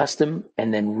completely custom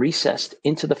and then recessed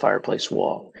into the fireplace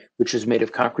wall, which was made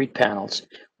of concrete panels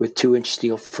with 2-inch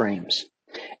steel frames.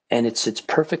 And it sits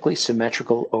perfectly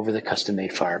symmetrical over the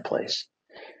custom-made fireplace.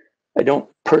 I don't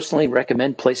personally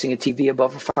recommend placing a TV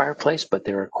above a fireplace, but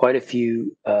there are quite a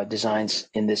few designs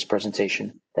in this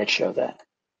presentation that show that.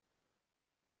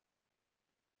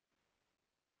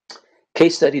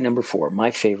 Case study number 4,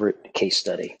 my favorite case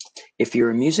study. If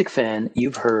you're a music fan,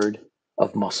 you've heard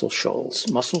of Muscle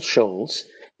Shoals. Muscle Shoals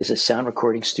is a sound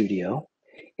recording studio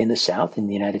in the South in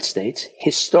the United States,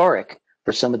 historic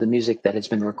for some of the music that has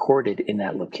been recorded in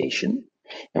that location.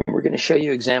 And we're going to show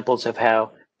you examples of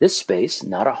how this space,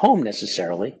 not a home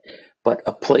necessarily, but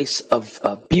a place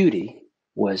of beauty,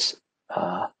 was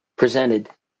presented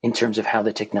in terms of how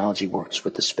the technology works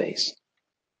with the space.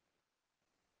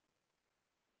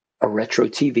 A retro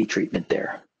TV treatment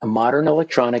there. A modern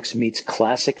electronics meets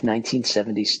classic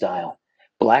 1970s style.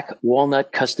 Black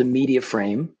walnut custom media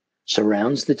frame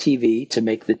surrounds the TV to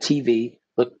make the TV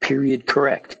look period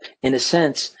correct. In a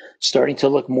sense, starting to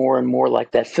look more and more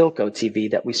like that Philco TV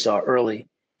that we saw early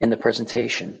in the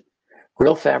presentation.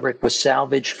 Grill fabric was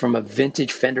salvaged from a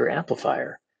vintage Fender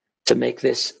amplifier to make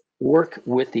this work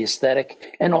with the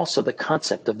aesthetic and also the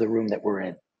concept of the room that we're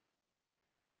in.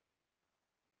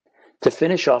 To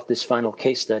finish off this final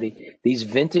case study, these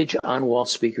vintage on-wall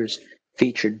speakers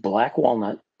featured black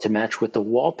walnut to match with the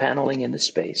wall paneling in the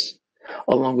space,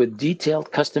 along with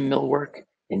detailed custom millwork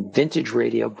and vintage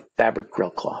radio fabric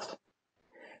grill cloth.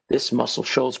 This Muscle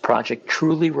Shoals project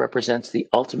truly represents the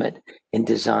ultimate in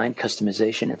design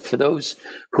customization. And for those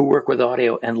who work with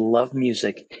audio and love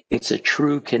music, it's a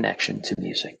true connection to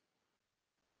music.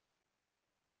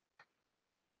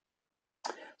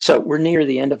 So we're near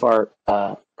the end of our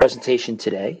presentation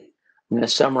today. I'm going to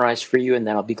summarize for you, and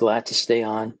then I'll be glad to stay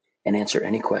on and answer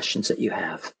any questions that you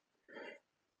have.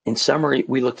 In summary,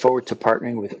 we look forward to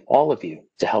partnering with all of you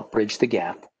to help bridge the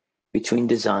gap between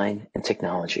design and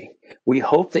technology. We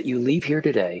hope that you leave here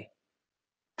today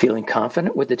feeling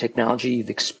confident with the technology you've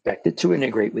expected to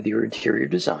integrate with your interior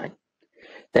design,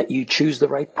 that you choose the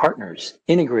right partners,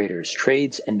 integrators,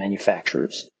 trades, and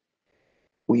manufacturers.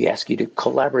 We ask you to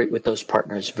collaborate with those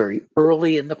partners very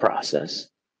early in the process.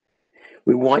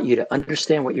 We want you to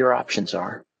understand what your options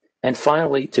are. And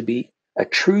finally, to be a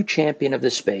true champion of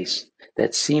the space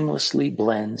that seamlessly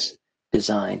blends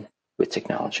design with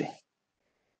technology.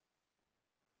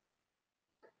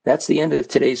 That's the end of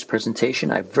today's presentation.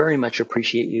 I very much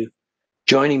appreciate you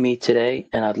joining me today,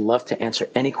 and I'd love to answer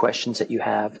any questions that you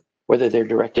have, whether they're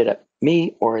directed at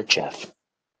me or at Jeff.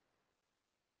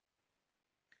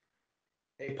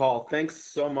 Hey, Paul,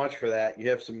 thanks so much for that.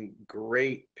 You have some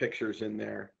great pictures in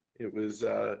there. It was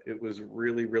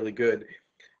really, really good.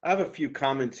 I have a few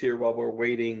comments here while we're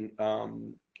waiting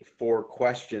for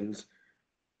questions.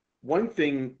 One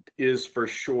thing is for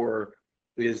sure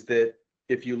is that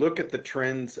if you look at the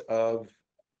trends of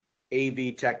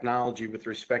AV technology with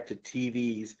respect to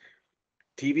TVs,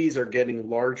 TVs are getting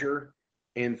larger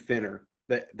and thinner.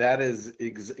 That is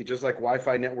just like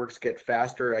Wi-Fi networks get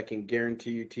faster. I can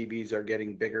guarantee you TVs are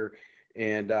getting bigger,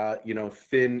 and you know,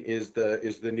 thin is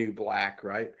the new black,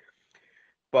 right?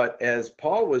 But as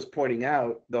Paul was pointing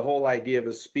out, the whole idea of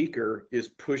a speaker is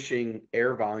pushing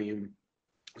air volume.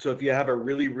 So if you have a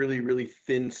really, really, really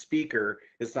thin speaker,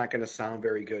 it's not going to sound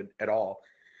very good at all.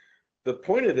 The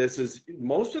point of this is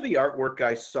most of the artwork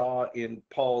I saw in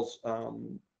Paul's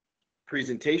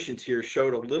presentations here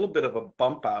showed a little bit of a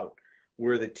bump out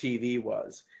where the TV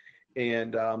was.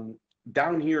 And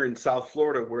down here in South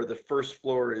Florida, where the first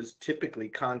floor is typically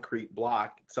concrete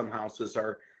block, some houses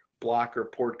are block or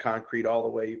poured concrete all the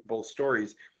way both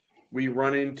stories, we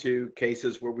run into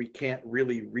cases where we can't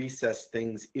really recess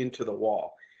things into the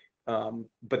wall.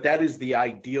 But that is the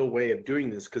ideal way of doing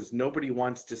this, because nobody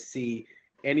wants to see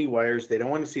any wires. They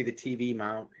don't want to see the TV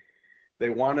mount. They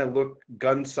want to look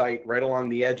gun sight right along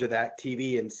the edge of that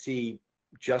TV and see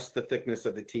just the thickness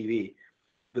of the TV.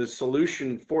 The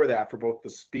solution for that, for both the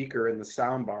speaker and the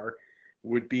sound bar,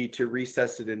 would be to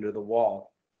recess it into the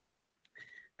wall.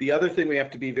 The other thing we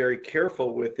have to be very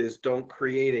careful with is don't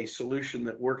create a solution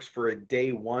that works for a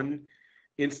day one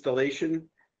installation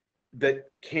that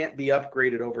can't be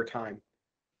upgraded over time.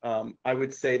 I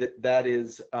would say that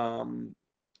is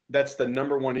that's the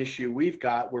number one issue we've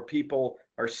got, where people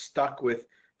are stuck with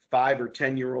 5 or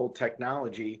 10-year-old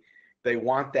technology. They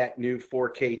want that new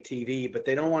 4K TV, but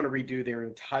they don't want to redo their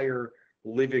entire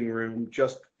living room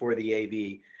just for the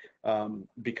AV,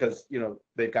 because, you know,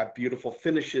 they've got beautiful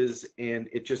finishes and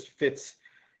it just fits,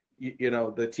 you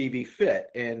know, the TV fit.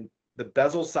 And the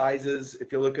bezel sizes,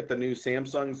 if you look at the new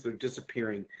Samsungs, they're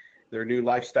disappearing. Their new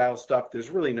lifestyle stuff, there's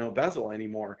really no bezel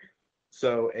anymore.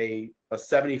 So a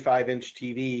 75-inch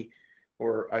TV,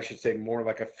 or I should say more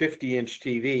like a 50-inch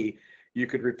TV, you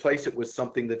could replace it with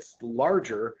something that's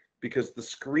larger, because the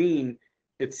screen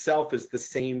itself is the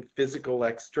same physical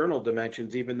external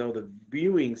dimensions, even though the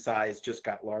viewing size just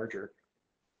got larger.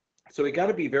 So we got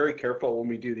to be very careful when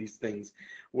we do these things,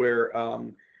 where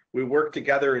we work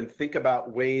together and think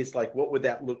about ways like, what would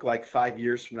that look like 5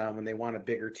 years from now when they want a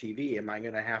bigger TV? Am I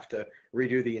going to have to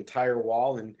redo the entire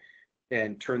wall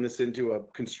and turn this into a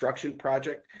construction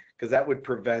project? Because that would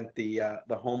prevent the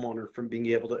homeowner from being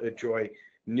able to enjoy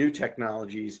new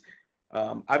technologies.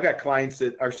 I've got clients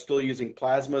that are still using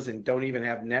plasmas and don't even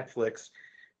have Netflix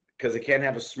because they can't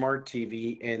have a smart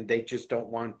TV, and they just don't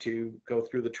want to go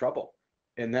through the trouble.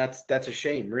 And that's a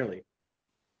shame, really.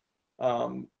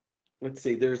 Let's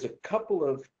see, there's a couple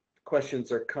of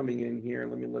questions are coming in here.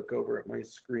 Let me look over at my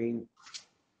screen,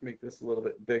 make this a little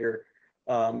bit bigger.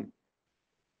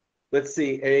 Let's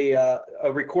see, a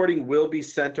recording will be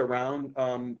sent around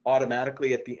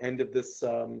automatically at the end of this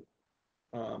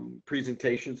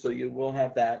presentation, so you will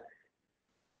have that.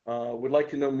 Would like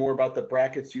to know more about the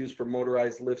brackets used for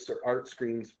motorized lifts or art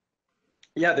screens.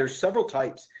 Yeah, there's several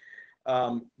types.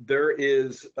 There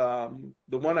is the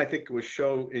one I think was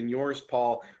shown in yours,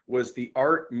 Paul, was the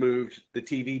art moved, the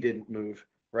TV didn't move,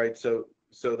 right? So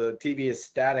the TV is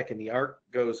static and the art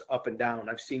goes up and down.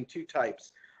 I've seen two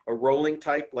types: a rolling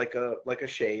type, like a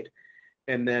shade,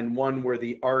 and then one where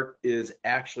the art is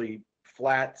actually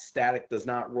flat, static, does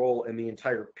not roll, and the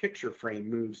entire picture frame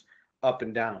moves up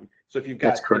and down. So if you've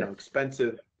got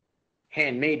expensive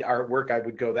handmade artwork, I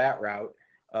would go that route.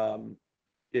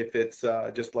 If it's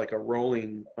just like a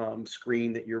rolling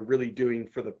screen that you're really doing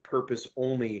for the purpose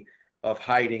only of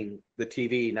hiding the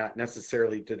TV, not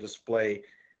necessarily to display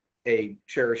a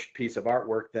cherished piece of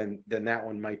artwork, then that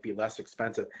one might be less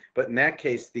expensive. But in that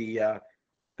case, the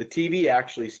TV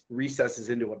actually recesses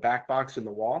into a back box in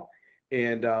the wall,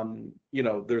 and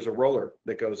there's a roller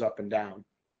that goes up and down.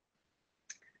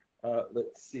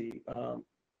 Let's see,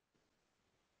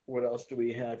 what else do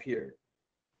we have here?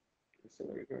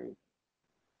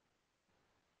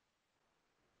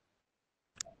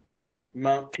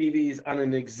 Mount TVs on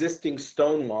an existing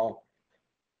stone wall.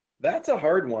 That's a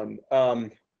hard one.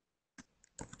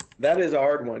 That is a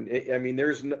hard one. I mean,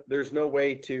 there's no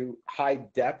way to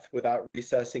hide depth without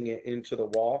recessing it into the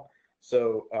wall.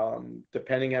 So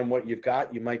depending on what you've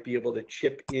got, you might be able to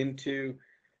chip into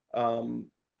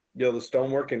the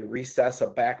stonework and recess a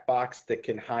back box that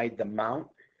can hide the mount.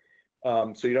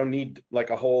 So you don't need like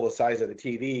a hole the size of the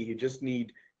TV. You just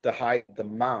need to hide the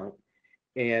mount.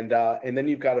 And then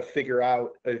you've got to figure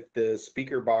out if the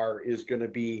speaker bar is going to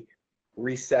be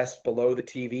recessed below the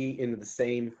TV into the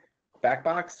same back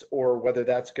box, or whether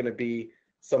that's going to be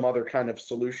some other kind of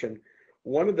solution.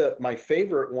 One of my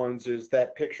favorite ones is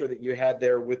that picture that you had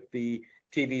there with the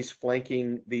TVs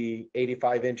flanking the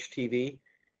 85-inch TV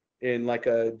in like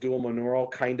a dual monaural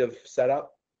kind of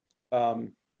setup.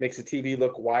 Makes the TV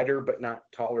look wider but not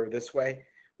taller this way,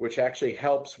 which actually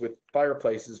helps with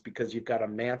fireplaces because you've got a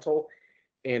mantle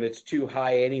and it's too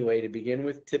high anyway to begin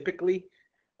with typically.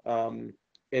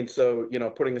 And so,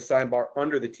 putting a sign bar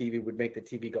under the TV would make the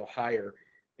TV go higher,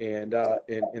 and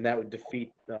that would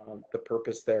defeat the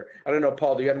purpose there. I don't know,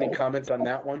 Paul, do you have any comments on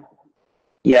that one?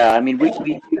 Yeah, I mean,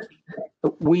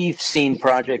 we've seen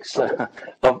projects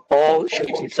of all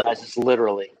shapes and sizes,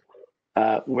 literally,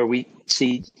 where we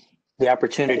see the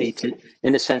opportunity to,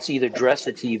 in a sense, either dress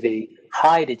a TV,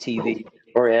 hide a TV,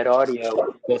 or add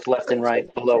audio both left and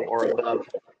right, below or above.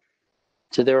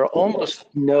 So there are almost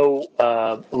no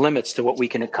limits to what we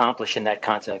can accomplish in that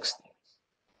context.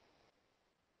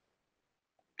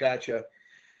 Gotcha.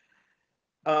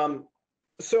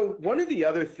 So one of the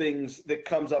other things that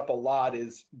comes up a lot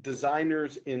is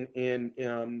designers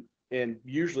and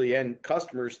usually end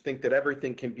customers think that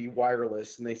everything can be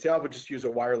wireless, and they say, "Oh, we'll just use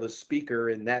a wireless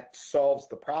speaker and that solves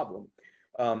the problem."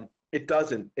 It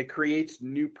doesn't. It creates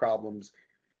new problems.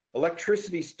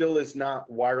 Electricity still is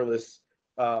not wireless.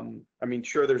 I mean,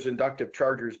 sure, there's inductive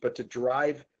chargers, but to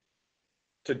drive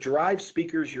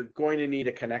speakers, you're going to need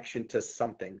a connection to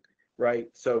something, right?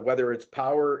 So whether it's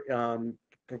power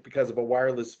because of a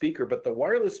wireless speaker, but the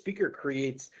wireless speaker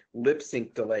creates lip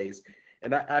sync delays.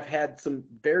 And I've had some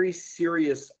very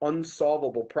serious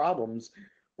unsolvable problems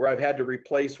where I've had to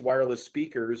replace wireless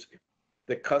speakers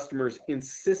that customers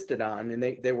insisted on, and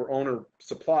they were owner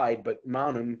supplied, but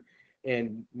mount them.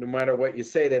 And no matter what you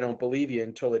say, they don't believe you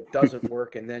until it doesn't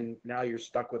work. And then now you're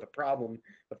stuck with a problem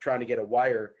of trying to get a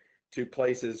wire to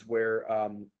places where,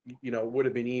 it would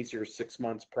have been easier 6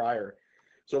 months prior.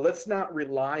 So let's not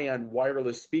rely on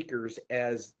wireless speakers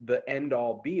as the end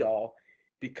all be all,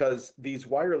 because these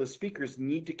wireless speakers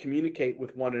need to communicate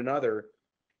with one another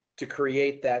to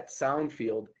create that sound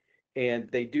field. And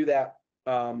they do that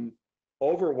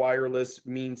over wireless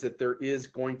means that there is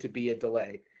going to be a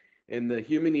delay. And the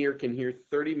human ear can hear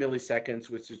 30 milliseconds,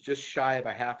 which is just shy of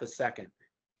a half a second.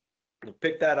 It'll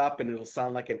pick that up and it'll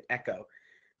sound like an echo.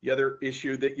 The other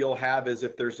issue that you'll have is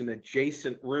if there's an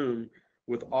adjacent room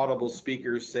with audible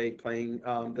speakers, say, playing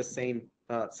the same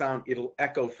sound, it'll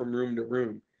echo from room to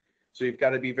room. So you've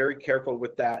got to be very careful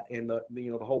with that. And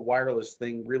the whole wireless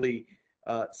thing really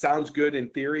sounds good in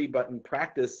theory, but in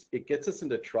practice, it gets us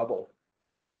into trouble.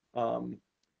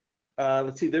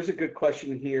 Let's see, there's a good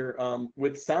question here.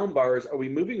 With sound bars, are we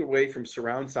moving away from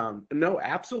surround sound? No,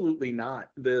 absolutely not.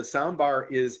 The sound bar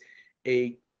is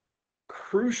a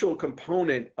crucial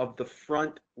component of the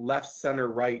front left, center,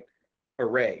 right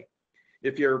array.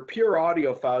 If you're a pure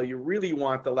audiophile, you really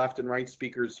want the left and right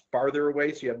speakers farther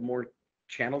away so you have more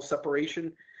channel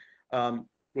separation.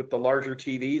 With the larger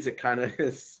TVs, it kind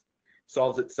of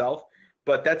solves itself.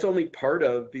 But that's only part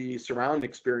of the surround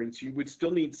experience. You would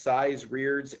still need size,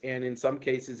 rears, and in some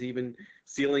cases even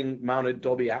ceiling-mounted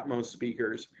Dolby Atmos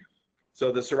speakers.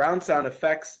 So the surround sound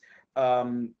effects,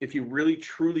 if you really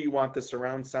truly want the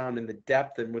surround sound and the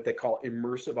depth and what they call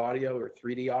immersive audio or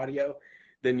 3D audio,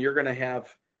 then you're going to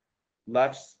have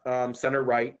left, center,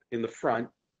 right in the front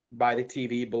by the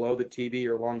TV, below the TV,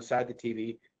 or alongside the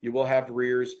TV. You will have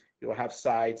rears, you will have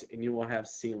sides, and you will have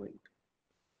ceiling.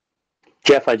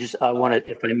 Jeff, I want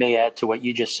to, if I may add to what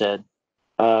you just said,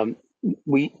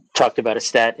 we talked about a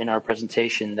stat in our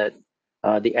presentation that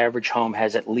the average home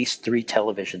has at least 3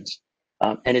 televisions.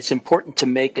 And it's important to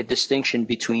make a distinction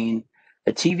between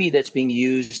a TV that's being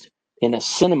used in a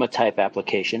cinema type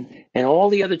application and all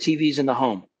the other TVs in the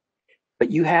home.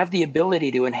 But you have the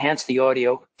ability to enhance the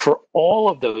audio for all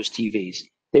of those TVs.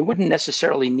 They wouldn't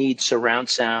necessarily need surround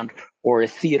sound or a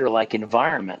theater-like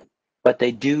environment, but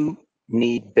they do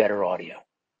need better audio.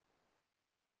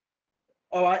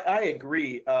 Oh, I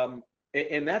agree.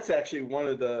 And that's actually one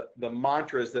of the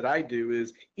mantras that I do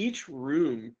is each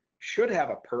room should have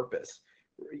a purpose.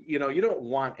 You know, you don't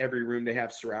want every room to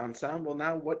have surround sound. Well,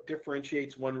 now what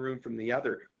differentiates one room from the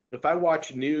other? If I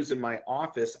watch news in my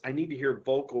office, I need to hear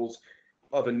vocals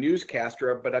of a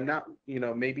newscaster, but I'm not,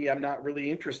 maybe I'm not really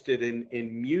interested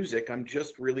in music. I'm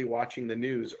just really watching the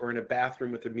news. Or in a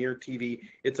bathroom with a mirror TV,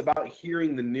 it's about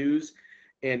hearing the news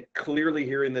and clearly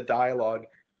hearing the dialogue.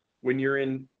 When you're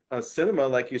in a cinema,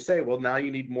 like you say, well, now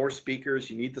you need more speakers,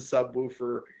 you need the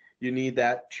subwoofer, you need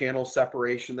that channel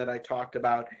separation that I talked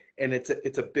about, and it's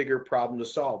a bigger problem to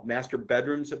solve. Master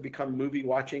bedrooms have become movie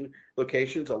watching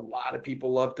locations. A lot of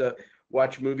people love to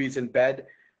watch movies in bed,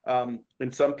 and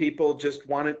some people just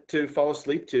want it to fall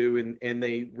asleep to, and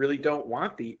they really don't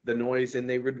want the noise, and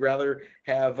they would rather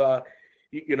have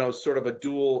sort of a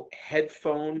dual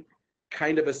headphone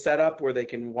kind of a setup where they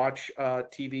can watch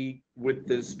TV with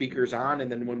the speakers on,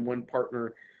 and then when one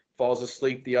partner falls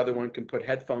asleep, the other one can put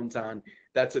headphones on.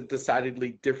 That's a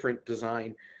decidedly different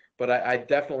design. But I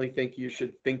definitely think you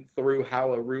should think through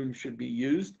how a room should be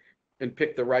used and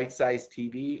pick the right size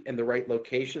TV and the right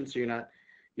location so you're not,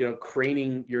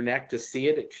 craning your neck to see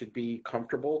it. It should be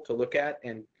comfortable to look at,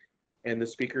 and the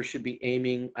speaker should be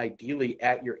aiming ideally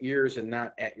at your ears and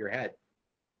not at your head.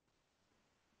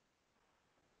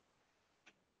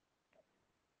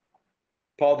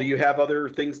 Paul, do you have other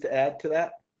things to add to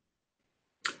that?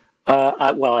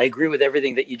 Well, I agree with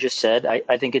everything that you just said.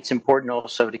 I think it's important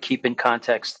also to keep in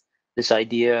context this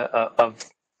idea of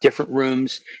different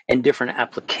rooms and different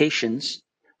applications.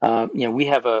 We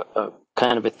have a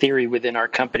kind of a theory within our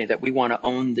company that we want to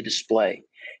own the display.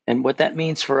 And what that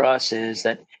means for us is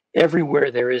that everywhere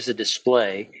there is a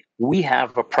display, we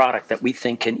have a product that we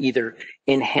think can either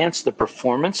enhance the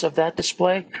performance of that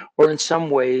display or in some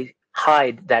way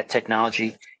hide that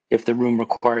technology if the room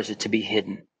requires it to be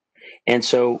hidden. And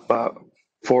so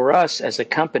for us as a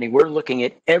company, we're looking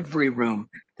at every room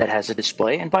that has a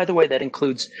display. And by the way, that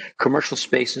includes commercial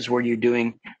spaces where you're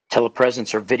doing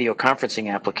telepresence or video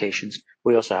conferencing applications.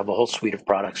 We also have a whole suite of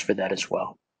products for that as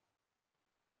well.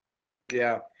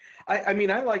 Yeah, I mean,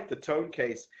 I like the tone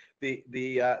case.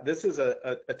 This is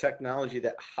a technology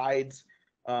that hides.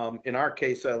 In our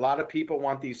case, a lot of people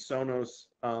want these Sonos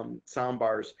sound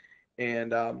bars,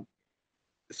 and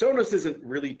Sonos isn't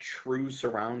really true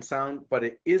surround sound, but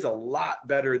it is a lot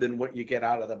better than what you get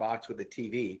out of the box with a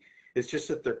TV. It's just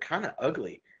that they're kind of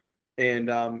ugly, and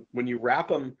when you wrap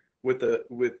them with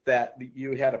that,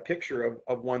 you had a picture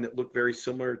of one that looked very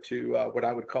similar to what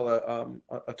I would call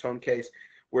a tone case,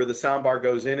 where the sound bar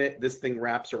goes in it, this thing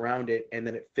wraps around it, and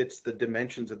then it fits the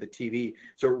dimensions of the TV.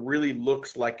 So it really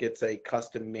looks like it's a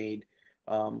custom-made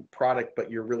product, but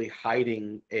you're really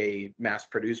hiding a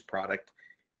mass-produced product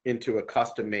into a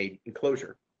custom-made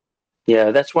enclosure.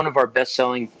 Yeah, that's one of our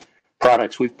best-selling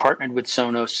products. We've partnered with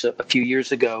Sonos a few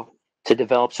years ago to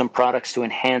develop some products to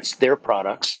enhance their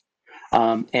products.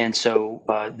 And so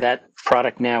that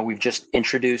product now, we've just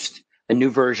introduced a new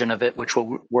version of it, which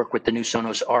will work with the new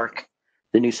Sonos Arc.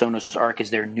 The new Sonos Arc is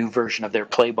their new version of their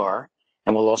play bar,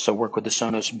 and will also work with the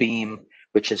Sonos Beam,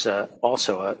 which is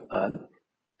also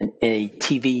a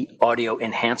TV audio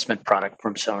enhancement product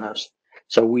from Sonos.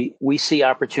 So we see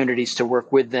opportunities to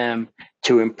work with them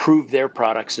to improve their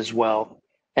products as well.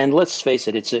 And let's face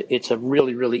it, it's a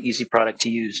really, really easy product to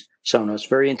use. Sonos,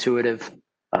 very intuitive,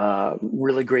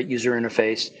 really great user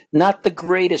interface. Not the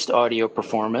greatest audio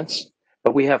performance,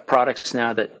 but we have products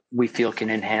now that we feel can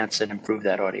enhance and improve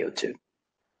that audio too.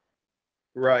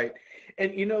 Right.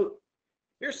 And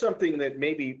here's something that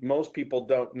maybe most people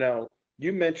don't know.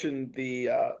 You mentioned the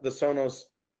Sonos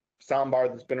soundbar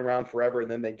that's been around forever, and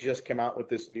then they just came out with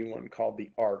this new one called the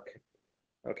Arc.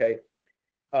 Okay.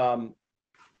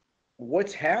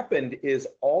 What's happened is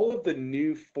all of the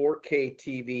new 4K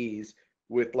TVs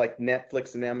with like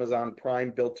Netflix and Amazon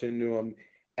Prime built into them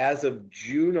as of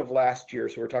June of last year,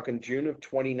 so we're talking June of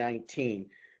 2019,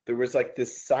 there was like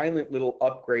this silent little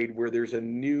upgrade where there's a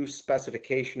new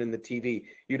specification in the TV.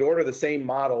 You'd order the same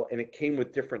model and it came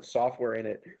with different software in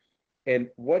it. And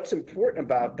what's important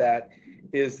about that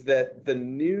is that the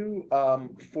new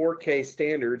 4K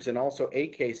standards and also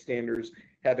 8K standards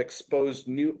have exposed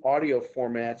new audio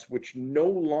formats which no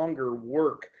longer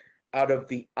work out of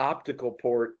the optical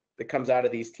port that comes out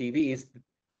of these TVs,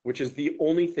 which is the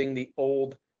only thing the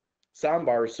old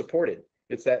soundbars supported.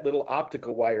 It's that little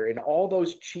optical wire, and all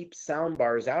those cheap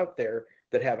soundbars out there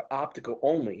that have optical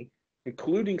only,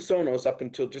 including Sonos up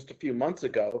until just a few months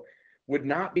ago, would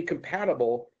not be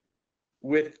compatible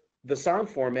with the sound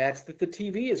formats that the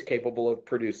TV is capable of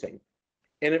producing.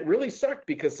 And it really sucked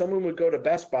because someone would go to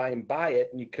Best Buy and buy it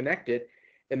and you connect it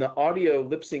and the audio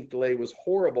lip sync delay was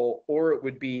horrible, or it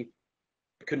would be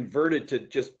converted to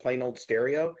just plain old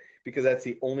stereo because that's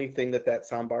the only thing that that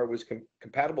soundbar was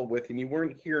compatible with, and you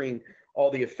weren't hearing all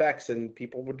the effects and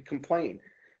people would complain.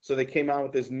 So they came out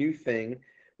with this new thing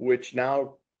which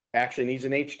now actually needs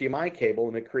an HDMI cable,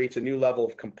 and it creates a new level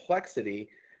of complexity.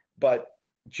 But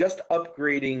just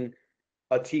upgrading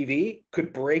a TV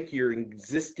could break your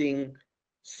existing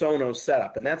Sonos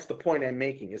setup. And that's the point I'm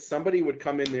making, is somebody would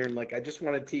come in there and like, I just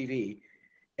want a TV,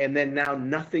 and then now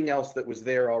nothing else that was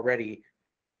there already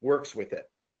works with it.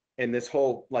 And this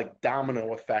whole like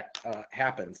domino effect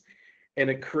happens. And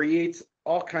it creates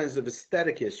all kinds of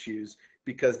aesthetic issues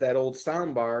because that old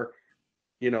soundbar,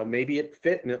 maybe it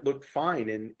fit and it looked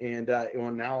fine. And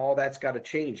well, now all that's got to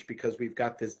change because we've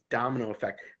got this domino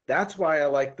effect. That's why I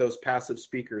like those passive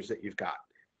speakers that you've got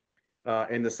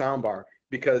in the soundbar,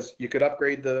 because you could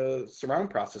upgrade the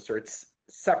surround processor. It's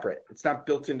separate. It's not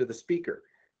built into the speaker.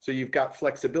 So you've got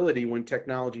flexibility when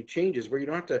technology changes where you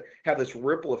don't have to have this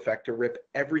ripple effect to rip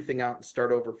everything out and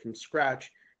start over from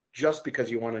scratch just because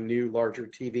you want a new, larger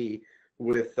TV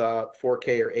with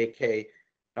 4K or 8K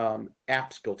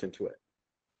apps built into it.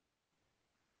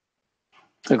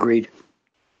 Agreed.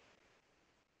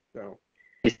 So,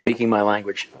 you're speaking my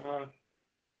language.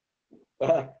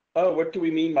 Oh, what do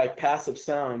we mean by passive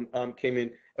sound came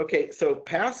in? Okay, so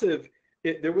passive,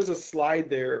 there was a slide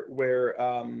there where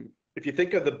if you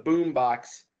think of the boom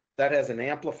box, that has an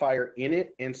amplifier in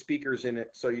it and speakers in it.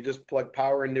 So you just plug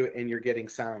power into it and you're getting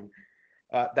sound.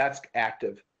 That's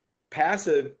active.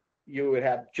 Passive, you would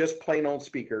have just plain old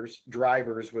speakers.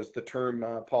 Drivers was the term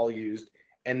Paul used.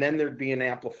 And then there'd be an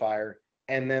amplifier,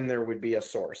 and then there would be a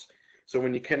source. So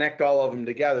when you connect all of them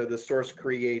together, the source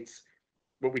creates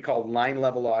what we call line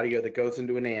level audio that goes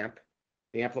into an amp.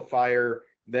 The amplifier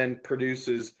then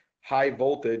produces high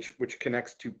voltage, which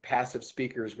connects to passive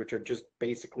speakers, which are just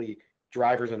basically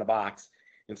drivers in a box.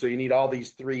 And so you need all these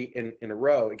three in a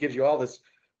row. It gives you all this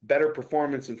better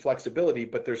performance and flexibility,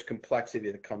 but there's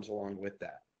complexity that comes along with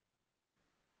that.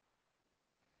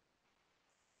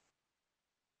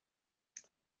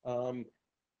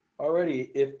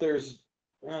 Alrighty, if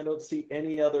I don't see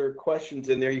any other questions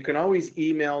in there, you can always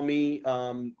email me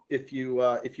if you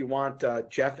want,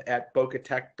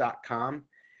 jeff@bocatech.com,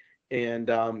 and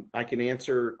I can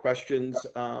answer questions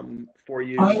for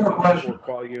you or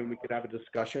call you and we could have a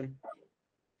discussion.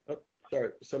 Oh,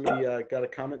 sorry, somebody got a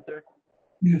comment there?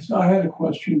 Yes, I had a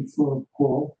question for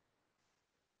Paul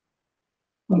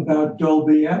about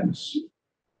Dolby Atmos.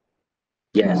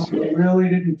 Yes. You really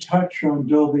didn't touch on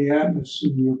Dolby Atmos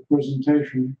in your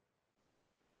presentation.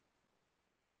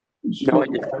 No, I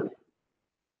didn't. Do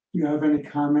you have any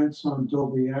comments on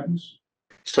Dolby Atmos?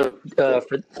 So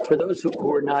for those who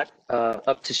are not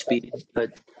up to speed,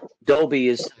 Dolby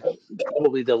is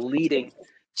probably the leading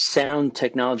sound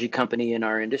technology company in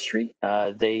our industry.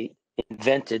 They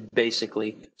invented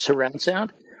basically surround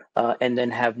sound, and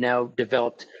then have now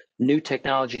developed new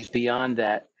technologies beyond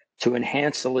that to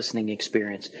enhance the listening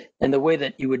experience. And the way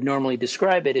that you would normally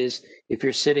describe it is, if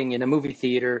you're sitting in a movie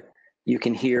theater, you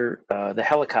can hear the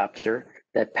helicopter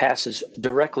that passes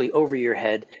directly over your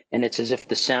head, and it's as if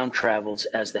the sound travels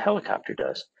as the helicopter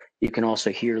does. You can also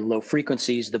hear low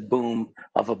frequencies, the boom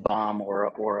of a bomb or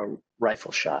a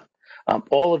rifle shot.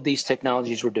 All of these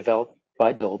technologies were developed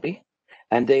by Dolby,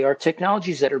 and they are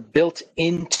technologies that are built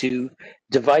into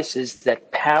devices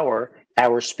that power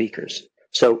our speakers.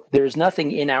 So there's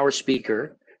nothing in our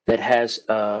speaker that has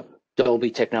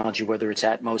Dolby technology, whether it's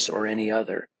Atmos or any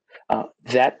other.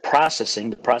 That processing,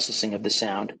 the processing of the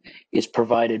sound, is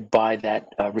provided by that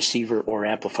receiver or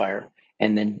amplifier,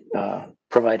 and then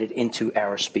provided into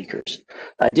our speakers.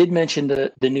 I did mention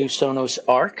the new Sonos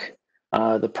Arc,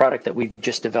 the product that we've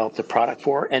just developed a product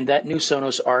for, and that new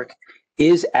Sonos Arc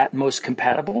is Atmos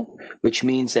compatible, which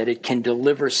means that it can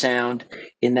deliver sound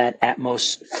in that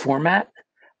Atmos format.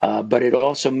 But it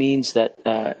also means that,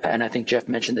 and I think Jeff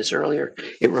mentioned this earlier,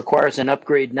 it requires an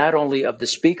upgrade not only of the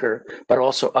speaker, but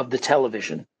also of the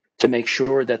television to make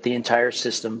sure that the entire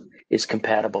system is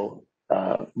compatible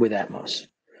with Atmos.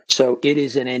 So it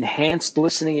is an enhanced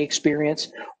listening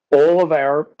experience. All of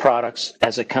our products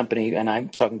as a company, and I'm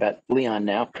talking about Leon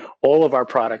now, all of our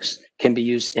products can be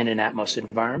used in an Atmos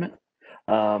environment.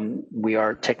 We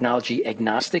are technology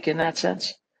agnostic in that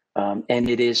sense. And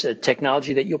it is a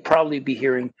technology that you'll probably be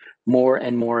hearing more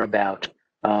and more about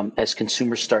as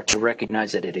consumers start to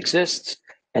recognize that it exists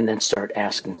and then start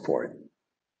asking for it.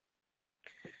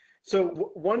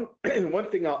 So one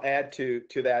thing I'll add to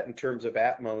that in terms of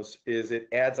Atmos is it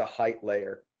adds a height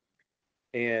layer.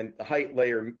 And the height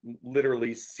layer,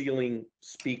 literally ceiling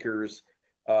speakers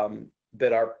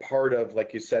that are part of,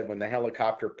 like you said, when the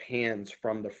helicopter pans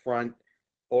from the front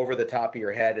over the top of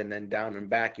your head and then down and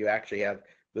back, you actually have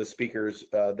the speakers,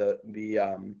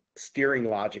 the steering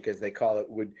logic, as they call it,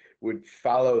 would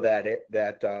follow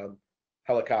that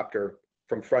helicopter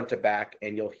from front to back,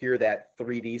 and you'll hear that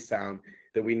 3D sound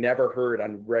that we never heard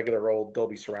on regular old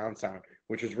Dolby surround sound,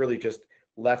 which is really just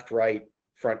left, right,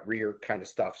 front, rear kind of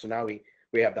stuff. So now we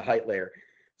have the height layer.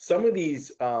 Some of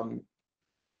these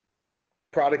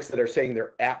products that are saying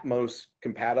they're Atmos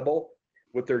compatible,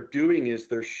 what they're doing is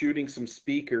they're shooting some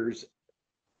speakers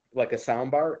like a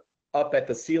soundbar up at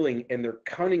the ceiling, and they're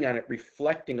counting on it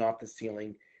reflecting off the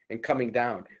ceiling and coming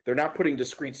down. They're not putting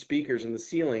discrete speakers in the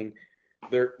ceiling.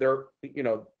 They're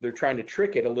trying to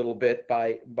trick it a little bit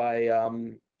by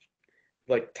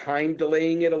like time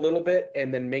delaying it a little bit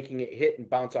and then making it hit and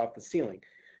bounce off the ceiling.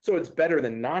 So it's better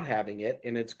than not having it,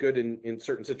 and it's good in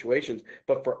certain situations.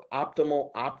 But for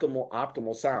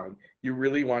optimal sound, you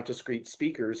really want discrete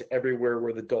speakers everywhere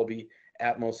where the Dolby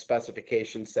Atmos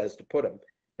specification says to put them.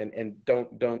 And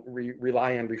don't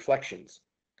rely on reflections.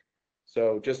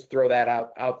 So just throw that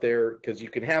out there, because you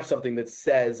can have something that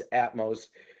says Atmos,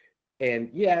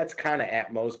 and yeah, it's kind of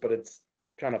Atmos, but it's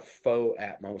kind of faux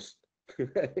Atmos,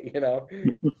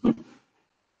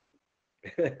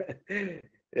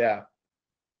 Yeah.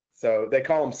 So they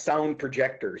call them sound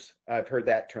projectors. I've heard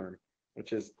that term,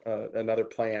 which is another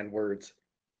play on words.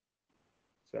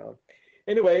 So.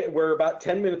 Anyway, we're about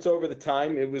 10 minutes over the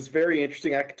time. It was very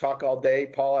interesting. I could talk all day.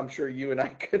 Paul, I'm sure you and I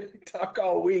could talk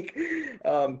all week.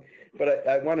 But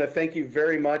I want to thank you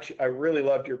very much. I really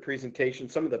loved your presentation.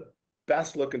 Some of the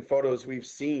best looking photos we've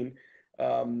seen.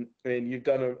 And you've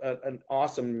done an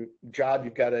awesome job.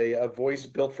 You've got a voice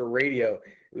built for radio.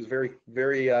 It was very,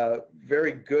 very,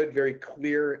 very good, very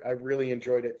clear. I really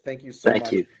enjoyed it. Thank you so much.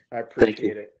 Thank you. I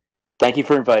appreciate it. Thank you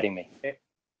for inviting me.